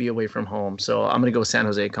 They're going to be away from home. So I'm going to go San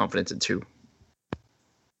Jose confidence in 2.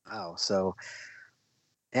 Wow. So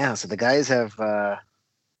the guys have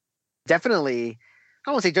definitely,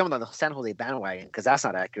 I won't say jumping on the San Jose bandwagon because that's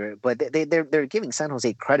not accurate, but they're giving San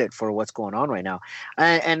Jose credit for what's going on right now,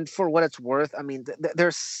 and for what it's worth. I mean,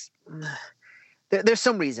 there's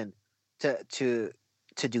some reason to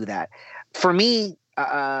do that. For me,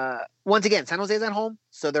 once again, San Jose is at home,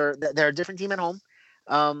 so they're a different team at home.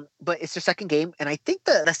 But it's their second game, and I think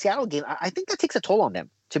the Seattle game, I think that takes a toll on them.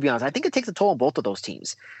 To be honest, I think it takes a toll on both of those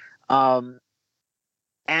teams. And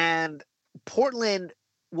Portland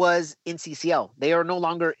was in CCL. They are no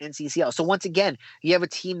longer in CCL. So once again, you have a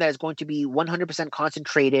team that is going to be 100%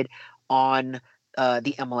 concentrated on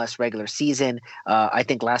the MLS regular season. I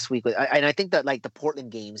think last week, and I think that the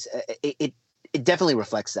Portland games, it definitely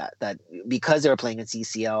reflects that because they were playing in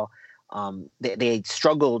CCL, they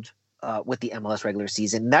struggled with the MLS regular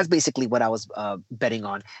season. And that's basically what I was betting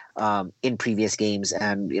on in previous games.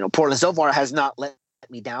 And Portland so far has not let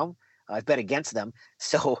me down. I've bet against them.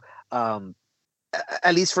 So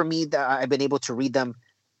at least for me, I've been able to read them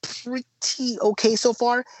pretty okay so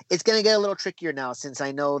far. It's going to get a little trickier now since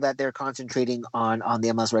I know that they're concentrating on the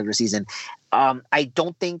MLS regular season. I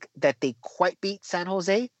don't think that they quite beat San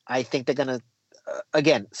Jose. I think they're going to,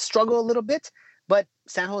 again, struggle a little bit. But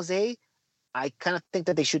San Jose, I kind of think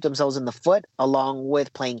that they shoot themselves in the foot along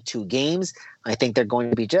with playing 2 games. I think they're going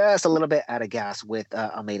to be just a little bit out of gas with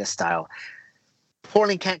Almeida style.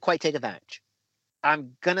 Portland can't quite take advantage.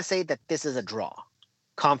 I'm going to say that this is a draw.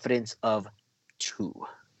 Confidence of 2.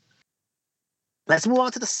 Let's move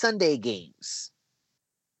on to the Sunday games.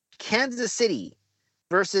 Kansas City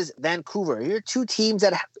versus Vancouver. Here are 2 teams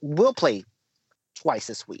that will play twice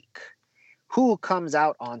this week. Who comes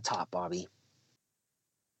out on top, Bobby?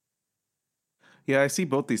 Yeah, I see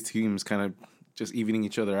both these teams kind of just evening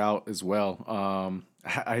each other out as well.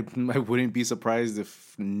 I wouldn't be surprised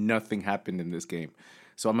if nothing happened in this game.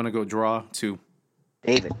 So I'm going to go draw 2.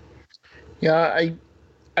 David. Yeah,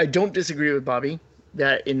 I don't disagree with Bobby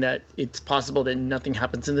that it's possible that nothing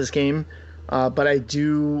happens in this game. But I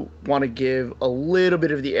do want to give a little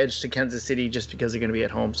bit of the edge to Kansas City just because they're going to be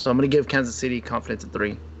at home. So I'm going to give Kansas City confidence of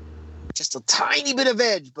 3. Just a tiny bit of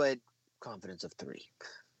edge, but confidence of 3.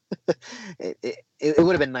 It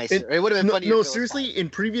would have been nicer. It would have been funnier. No, seriously, in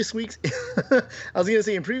previous weeks, I was going to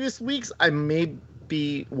say in previous weeks, I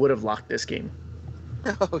maybe would have locked this game.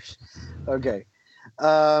 Oh, okay.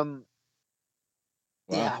 Wow.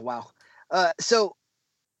 Yeah, wow. So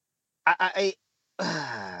I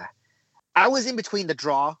was in between the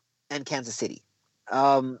draw and Kansas City.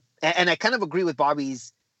 And I kind of agree with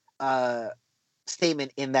Bobby's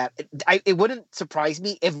statement in that it wouldn't surprise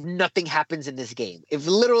me if nothing happens in this game. If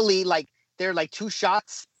literally there are 2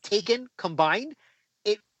 shots taken combined,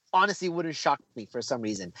 it honestly wouldn't shock me for some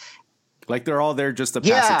reason. Like they're all there just to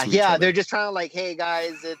pass it to each other. They're just trying to hey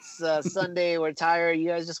guys, it's Sunday, we're tired. You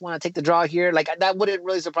guys just want to take the draw here. That wouldn't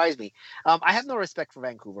really surprise me. I have no respect for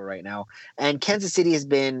Vancouver right now, and Kansas City has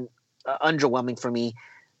been underwhelming for me.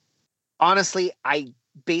 Honestly, I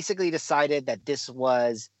basically decided that this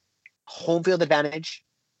was home field advantage,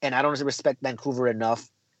 and I don't respect Vancouver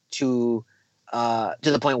enough to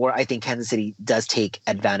the point where I think Kansas City does take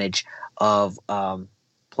advantage of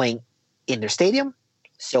playing in their stadium.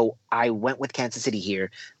 So I went with Kansas City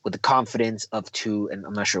here with the confidence of 2, and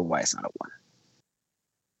I'm not sure why it's not a 1.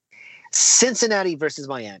 Cincinnati versus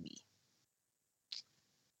Miami.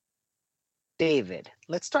 David,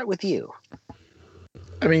 let's start with you.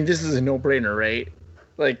 I mean, this is a no-brainer, right?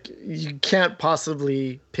 You can't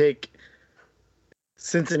possibly pick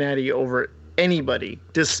Cincinnati over anybody,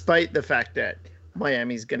 despite the fact that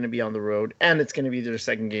Miami's going to be on the road and it's going to be their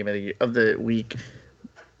second game of the week.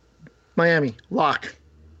 Miami, lock.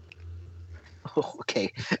 Oh,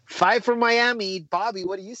 okay. 5 for Miami. Bobby,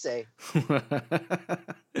 what do you say?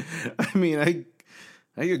 I mean,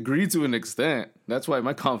 I agree to an extent. That's why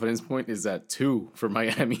my confidence point is at 2 for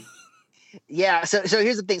Miami. Yeah, so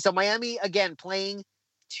here's the thing. So Miami, again, playing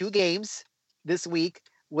 2 games this week,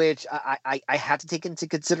 which I had to take into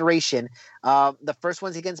consideration. The first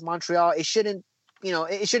one's against Montreal. It shouldn't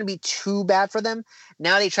be too bad for them.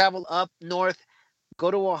 Now they travel up north,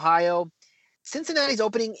 go to Ohio. Cincinnati's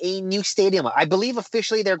opening a new stadium. I believe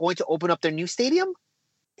officially they're going to open up their new stadium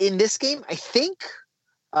in this game, I think.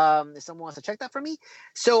 If someone wants to check that for me.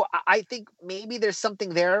 So I think maybe there's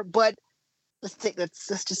something there, but let's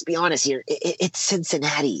just be honest here. It's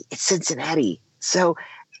Cincinnati. It's Cincinnati. So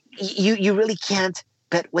you really can't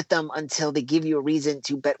bet with them until they give you a reason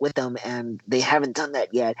to bet with them, and they haven't done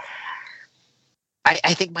that yet.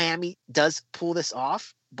 I think Miami does pull this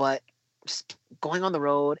off, but just going on the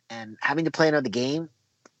road and having to play another game,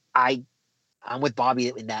 I'm with Bobby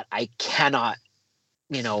in that I cannot,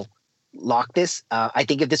 lock this. I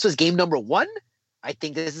think if this was game number 1, I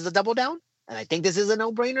think this is a double down, and I think this is a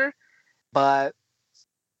no-brainer. But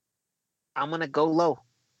I'm going to go low.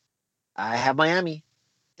 I have Miami.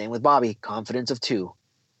 Same with Bobby. Confidence of 2.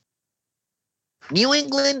 New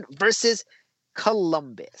England versus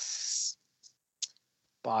Columbus.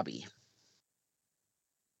 Bobby.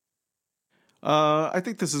 I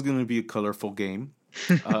think this is going to be a colorful game.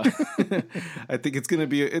 I think it's going to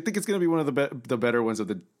be one of the better ones of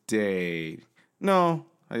the day. No,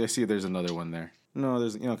 I see there's another one there. No,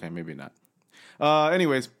 there's okay, maybe not.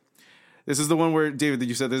 Anyways, this is the one where David,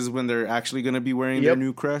 you said this is when they're actually going to be wearing their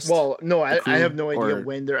new crest. Well, no, I have no idea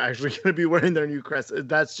when they're actually going to be wearing their new crest.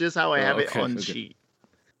 That's just how I have it on the sheet.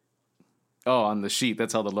 Oh, on the sheet,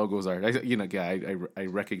 that's how the logos are. I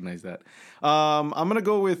recognize that. I'm gonna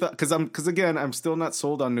go with because again, I'm still not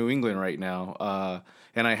sold on New England right now.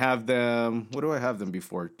 And I have them. What do I have them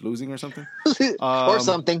before? Losing or something? Or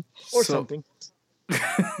something. Or something.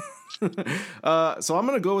 So I'm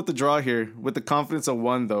gonna go with the draw here with the confidence of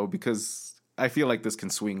 1 though, because I feel like this can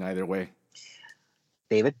swing either way.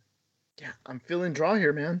 David? Yeah, I'm feeling draw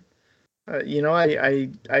here, man. I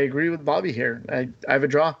agree with Bobby here. I have a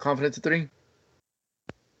draw, confidence of 3.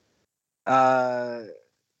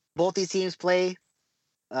 Both these teams play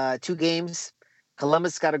 2 games.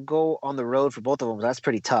 Columbus got to go on the road for both of them. That's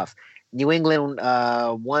pretty tough. New England,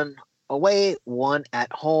 1 away, 1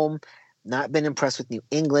 at home. Not been impressed with New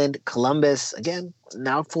England. Columbus, again,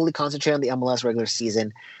 now fully concentrated on the MLS regular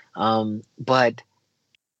season. But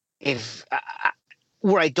if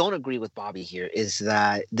where I don't agree with Bobby here is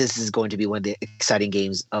that this is going to be one of the exciting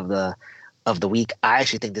games of the week. I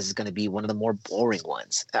actually think this is going to be one of the more boring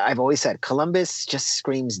ones. I've always said Columbus just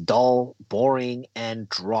screams dull, boring, and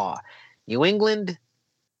draw. New England,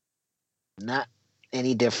 not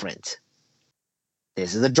any different.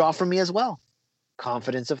 This is a draw for me as well.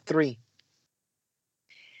 Confidence of 3.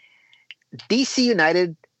 DC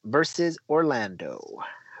United versus Orlando.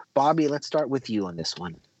 Bobby, let's start with you on this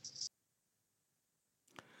one.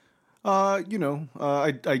 Orlando's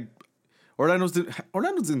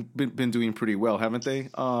been doing pretty well, haven't they?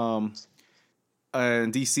 And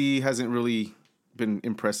DC hasn't really been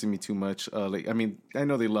impressing me too much. I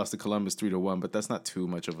know they lost to Columbus 3-1, but that's not too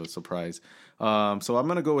much of a surprise. So I'm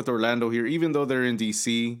gonna go with Orlando here, even though they're in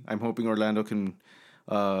DC. I'm hoping Orlando can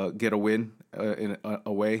get a win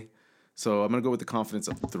away. So I'm gonna go with the confidence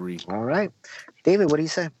of 3. All right, David, what do you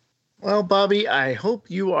say? Well, Bobby, I hope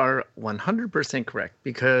you are 100% correct,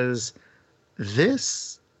 because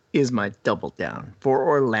this is my double down for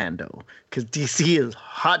Orlando, because DC is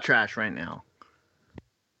hot trash right now.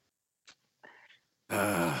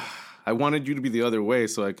 I wanted you to be the other way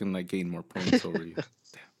so I can gain more points over you.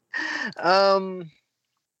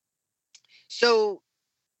 So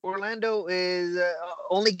Orlando is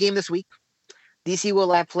only game this week. DC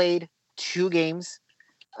will have played 2 games,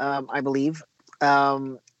 I believe,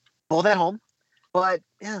 both at home. But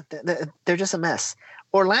yeah, they're just a mess.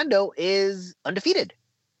 Orlando is undefeated.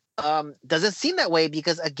 Doesn't seem that way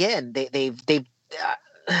because again,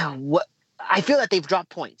 what I feel that they've dropped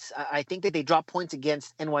points. I think that they dropped points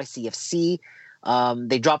against NYCFC.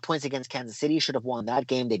 They dropped points against Kansas City. Should have won that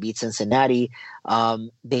game. They beat Cincinnati.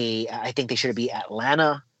 I think they should have beat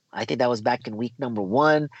Atlanta. I think that was back in week number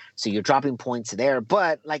 1. So you're dropping points there.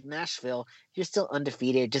 But like Nashville, you're still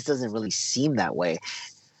undefeated. It just doesn't really seem that way.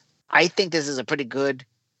 I think this is a pretty good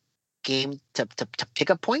game to pick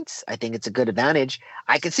up points. I think it's a good advantage.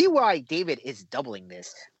 I can see why David is doubling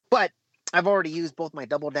this, but I've already used both my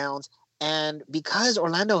double downs. And because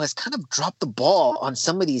Orlando has kind of dropped the ball on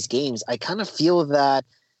some of these games, I kind of feel that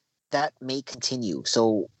may continue.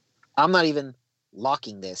 So I'm not even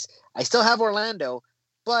locking this. I still have Orlando,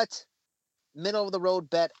 but middle of the road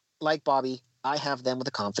bet like Bobby, I have them with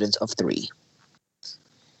a confidence of 3.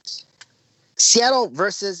 Seattle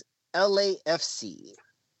versus LAFC.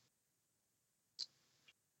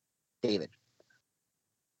 David.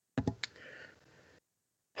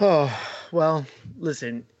 Oh, well,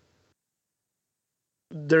 listen.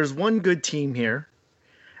 There's one good team here,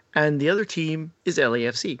 and the other team is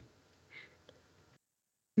LAFC.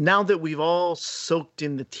 Now that we've all soaked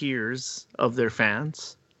in the tears of their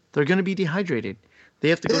fans, they're going to be dehydrated. They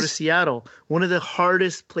have to go to Seattle, one of the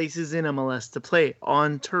hardest places in MLS to play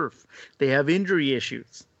on turf. They have injury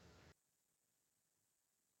issues.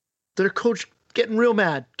 Their coach getting real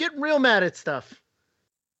mad at stuff.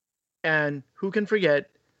 And who can forget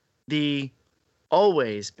the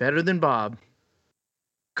always better than Bob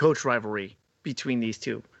coach rivalry between these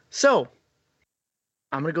two. So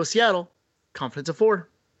I'm going to go Seattle, confidence of 4.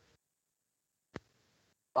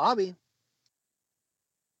 Bobby.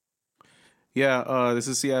 Yeah, this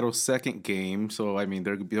is Seattle's second game, so I mean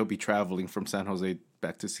they'll be traveling from San Jose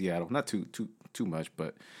back to Seattle. Not too much,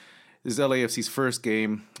 but this is LAFC's first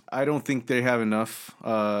game. I don't think they have enough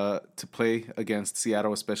to play against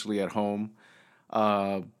Seattle, especially at home.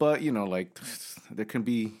 But there can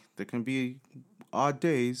be odd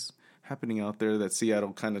days happening out there that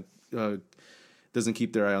Seattle kind of doesn't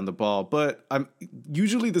keep their eye on the ball. But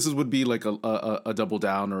usually this would be like a double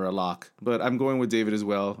down or a lock. But I'm going with David as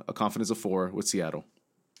well. A confidence of 4 with Seattle.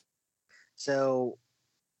 So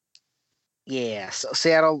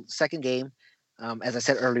Seattle second game. As I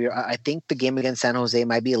said earlier, I think the game against San Jose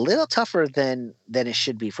might be a little tougher than it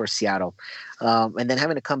should be for Seattle. And then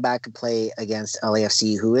having to come back and play against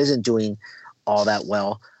LAFC, who isn't doing all that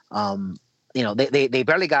well. They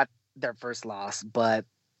barely got their first loss, but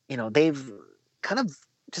they've kind of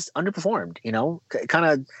just underperformed. Kind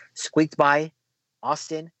of squeaked by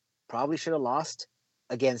Austin. Probably should have lost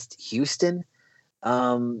against Houston.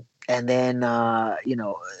 And then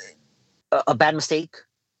a bad mistake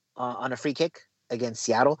on a free kick against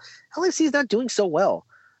Seattle. LAFC is not doing so well.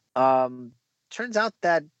 Turns out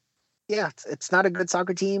that it's not a good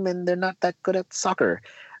soccer team, and they're not that good at soccer.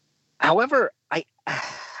 However, I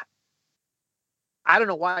don't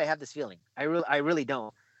know why I have this feeling. I really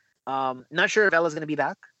don't. Not sure if Ella's going to be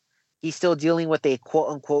back. He's still dealing with a quote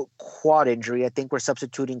unquote quad injury. I think we're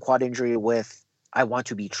substituting quad injury with I want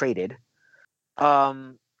to be traded.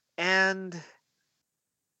 And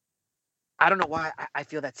I don't know why I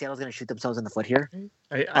feel that Seattle's going to shoot themselves in the foot here.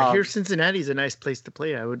 I hear Cincinnati's a nice place to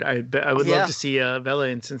play. I would love to see Vela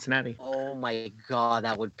in Cincinnati. Oh my God,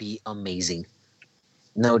 that would be amazing.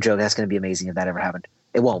 No joke, that's going to be amazing if that ever happened.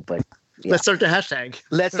 It won't, but yeah. Let's start the hashtag.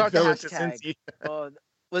 Let's start the hashtag.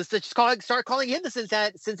 Let's just start calling him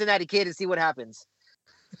the Cincinnati Kid and see what happens.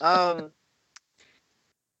 I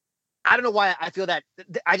don't know why I feel that.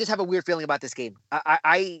 I just have a weird feeling about this game.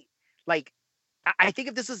 I think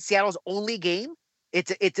if this is Seattle's only game,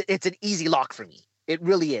 it's an easy lock for me. It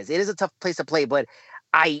really is. It is a tough place to play, but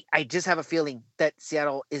I just have a feeling that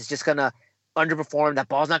Seattle is just gonna underperform. That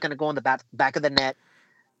ball's not gonna go in the back of the net.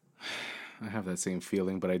 I have that same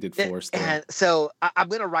feeling, but I did force it. And so I'm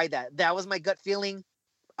gonna ride that. That was my gut feeling.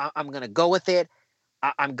 I'm gonna go with it.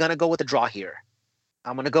 I'm gonna go with the draw here.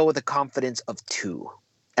 I'm gonna go with the confidence of 2.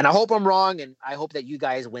 And I hope I'm wrong, and I hope that you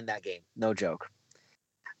guys win that game. No joke.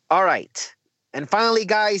 All right. And finally,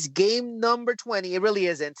 guys, game number 20. It really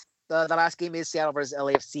isn't. The last game is Seattle versus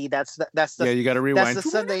LAFC. That's the you got to rewind. That's the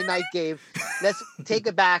Sunday night game. Let's take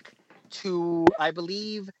it back to, I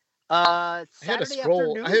believe, Saturday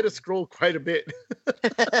afternoon. I had to scroll quite a bit.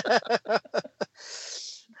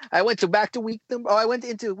 I went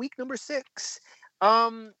into week number 6.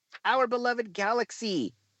 Our beloved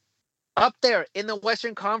Galaxy up there in the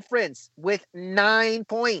Western Conference with 9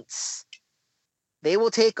 points. They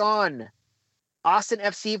will take on Austin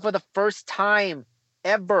FC for the first time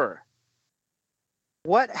ever.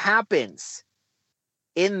 What happens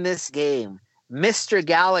in this game? Mr.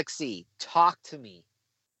 Galaxy, talk to me.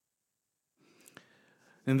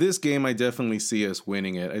 In this game, I definitely see us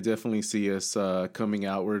winning it. I definitely see us coming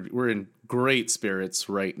out. We're in great spirits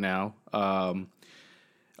right now. But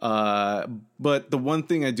the one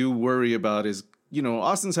thing I do worry about is,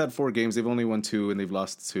 Austin's had 4 games. They've only won 2 and they've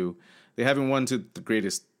lost 2. They haven't won to the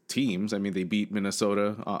greatest teams. I mean, they beat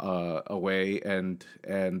Minnesota away and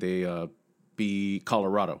they beat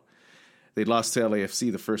Colorado. They lost to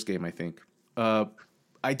LAFC the first game, I think.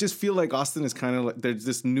 I just feel like Austin is kind of like there's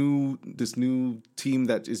this new team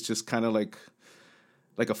that is just kind of like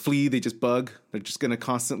a flea. They just bug. They're just gonna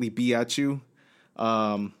constantly be at you.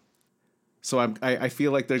 So I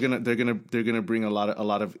feel like they're gonna bring a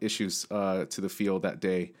lot of issues to the field that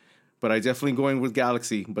day. But I definitely going with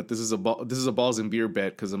Galaxy. But this is a balls and beer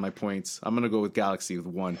bet because of my points. I'm gonna go with Galaxy with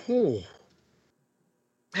 1. Oh.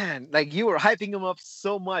 Man, like you were hyping him up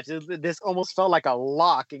so much. This almost felt like a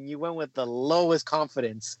lock, and you went with the lowest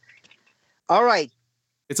confidence. All right.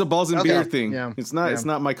 It's a balls and beer thing. Yeah. It's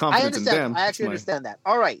not my confidence in them. I actually understand that.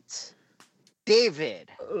 All right. David.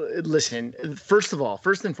 Listen, first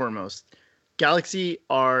and foremost, Galaxy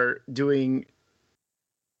are doing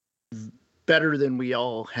better than we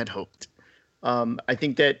all had hoped. I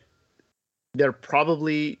think that they're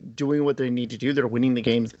probably doing what they need to do. They're winning the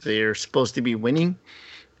games they're supposed to be winning.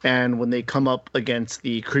 And when they come up against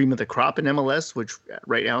the cream of the crop in MLS, which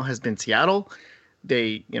right now has been Seattle,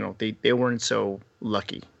 they weren't so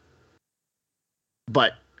lucky.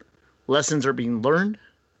 But lessons are being learned.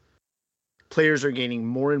 Players are gaining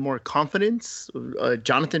more and more confidence.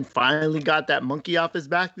 Jonathan finally got that monkey off his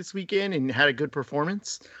back this weekend and had a good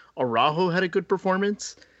performance. Araujo had a good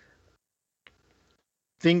performance.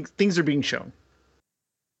 Things are being shown.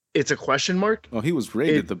 It's a question mark. Oh, he was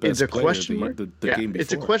rated the best player the game before.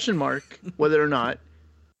 It's a question mark whether or not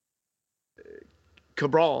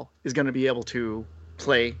Cabral is going to be able to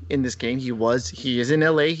play in this game. He is in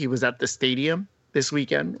LA. He was at the stadium this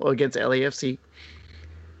weekend against LAFC.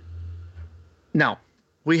 Now,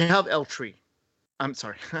 we have Austin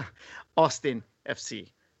FC.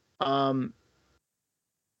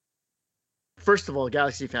 First of all,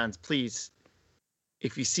 Galaxy fans, please,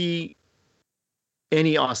 if you see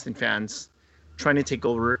any Austin fans trying to take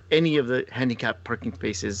over any of the handicapped parking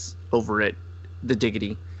spaces over at the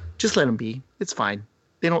Diggity, just let them be. It's fine.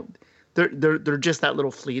 They're just that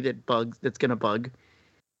little flea that's gonna bug,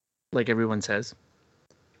 like everyone says.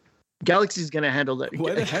 Galaxy's gonna handle that.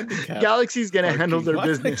 Galaxy's gonna handle their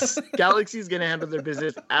business. Galaxy's gonna handle their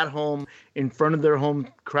business at home in front of their home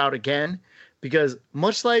crowd again, because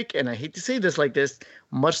much like, and I hate to say this like this,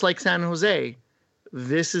 much like San Jose,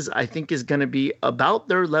 this is, I think, is going to be about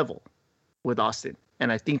their level with Austin.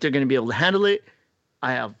 and I think they're going to be able to handle it.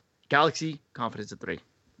 I have Galaxy confidence at 3.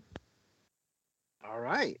 All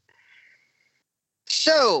right.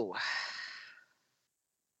 So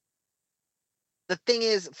the thing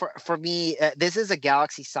is, for me, this is a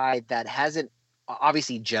Galaxy side that hasn't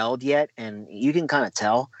obviously gelled yet, and you can kind of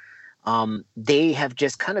tell. They have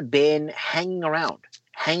just kind of been hanging around,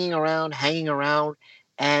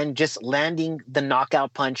 and just landing the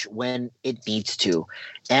knockout punch when it needs to,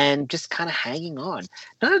 and just kind of hanging on.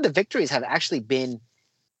 None of the victories have actually been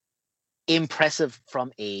impressive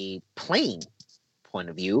from a playing point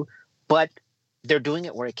of view, but they're doing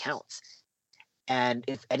it where it counts. And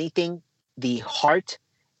if anything, the heart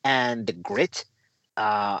and the grit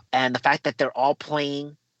and the fact that they're all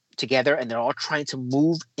playing together and they're all trying to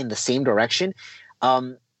move in the same direction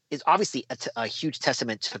is obviously a huge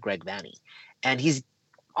testament to Greg Vanney. And he's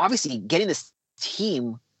obviously getting this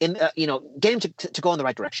team in, getting to go in the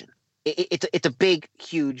right direction. It's a big,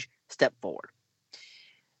 huge step forward.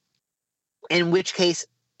 In which case,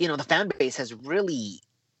 the fan base has really,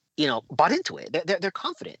 bought into it. They're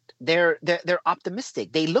confident. They're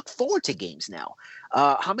optimistic. They look forward to games now.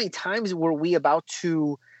 How many times were we about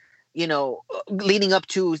to, leading up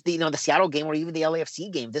to the Seattle game or even the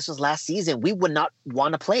LAFC game? This was last season. We would not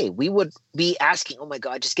want to play. We would be asking, "Oh my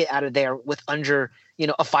God, just get out of there with under,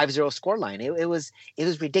 a 5-0 scoreline." It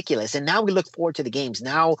was ridiculous. And now we look forward to the games.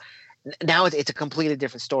 Now it's a completely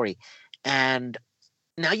different story. And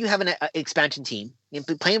now you have an expansion team. You're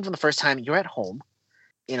playing for the first time. You're at home.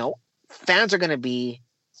 Fans are going to be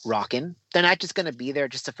rocking. They're not just going to be there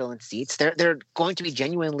just to fill in seats. They're going to be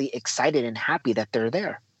genuinely excited and happy that they're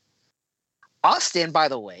there. Austin, by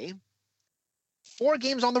the way, 4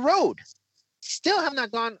 games on the road, still have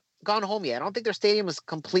not gone home yet. I don't think their stadium is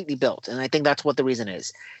completely built, and I think that's what the reason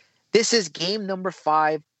is. This is game number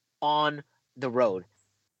 5 on the road.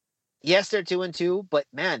 Yes, they're 2-2, but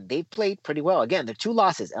man, they played pretty well. Again, they're 2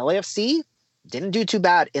 losses. LAFC didn't do too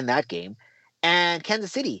bad in that game, and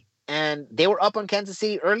Kansas City. And they were up on Kansas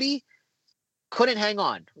City early, couldn't hang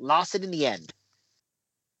on, lost it in the end.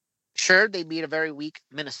 Sure, they beat a very weak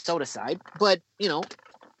Minnesota side, but,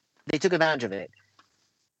 they took advantage of it.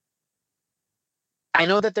 I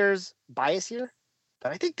know that there's bias here,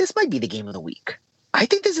 but I think this might be the game of the week. I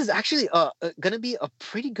think this is actually going to be a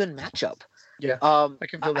pretty good matchup. Yeah, I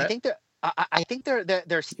can feel that. I think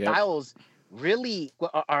their styles really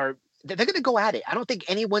are. They're going to go at it. I don't think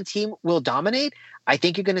any one team will dominate. I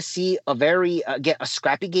think you're going to see a very a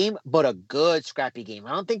scrappy game, but a good scrappy game.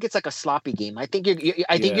 I don't think it's like a sloppy game. I think you're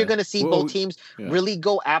going to see both teams really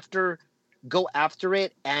go after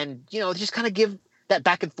it, and just kind of give that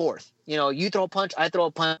back and forth. You throw a punch, I throw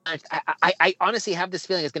a punch. I honestly have this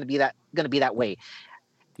feeling it's going to be that way.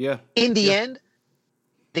 Yeah. In the end,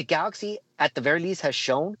 the Galaxy at the very least has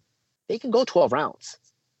shown they can go 12 rounds.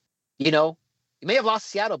 You may have lost to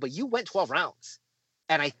Seattle, but you went 12 rounds.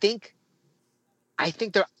 And I think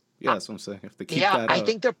they're... Yeah, that's what I'm saying. If they keep that up. I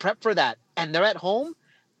think they're prepped for that. And they're at home.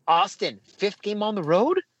 Austin, 5th game on the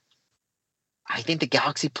road. I think the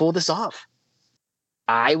Galaxy pull this off.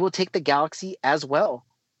 I will take the Galaxy as well.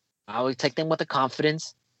 I will take them with a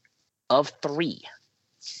confidence of 3.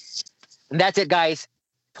 And that's it, guys.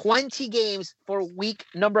 20 games for week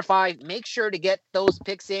number 5. Make sure to get those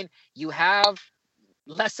picks in. You have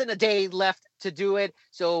less than a day left to do it.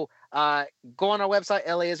 So go on our website,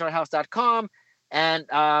 laisourhouse.com,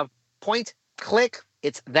 and point, click.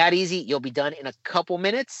 It's that easy. You'll be done in a couple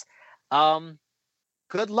minutes.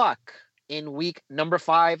 Good luck in week number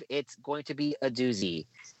 5. It's going to be a doozy.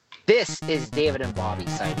 This is David and Bobby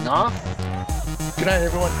signing off. Good night,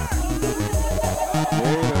 everyone.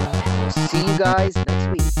 We'll see you guys next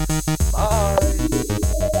week.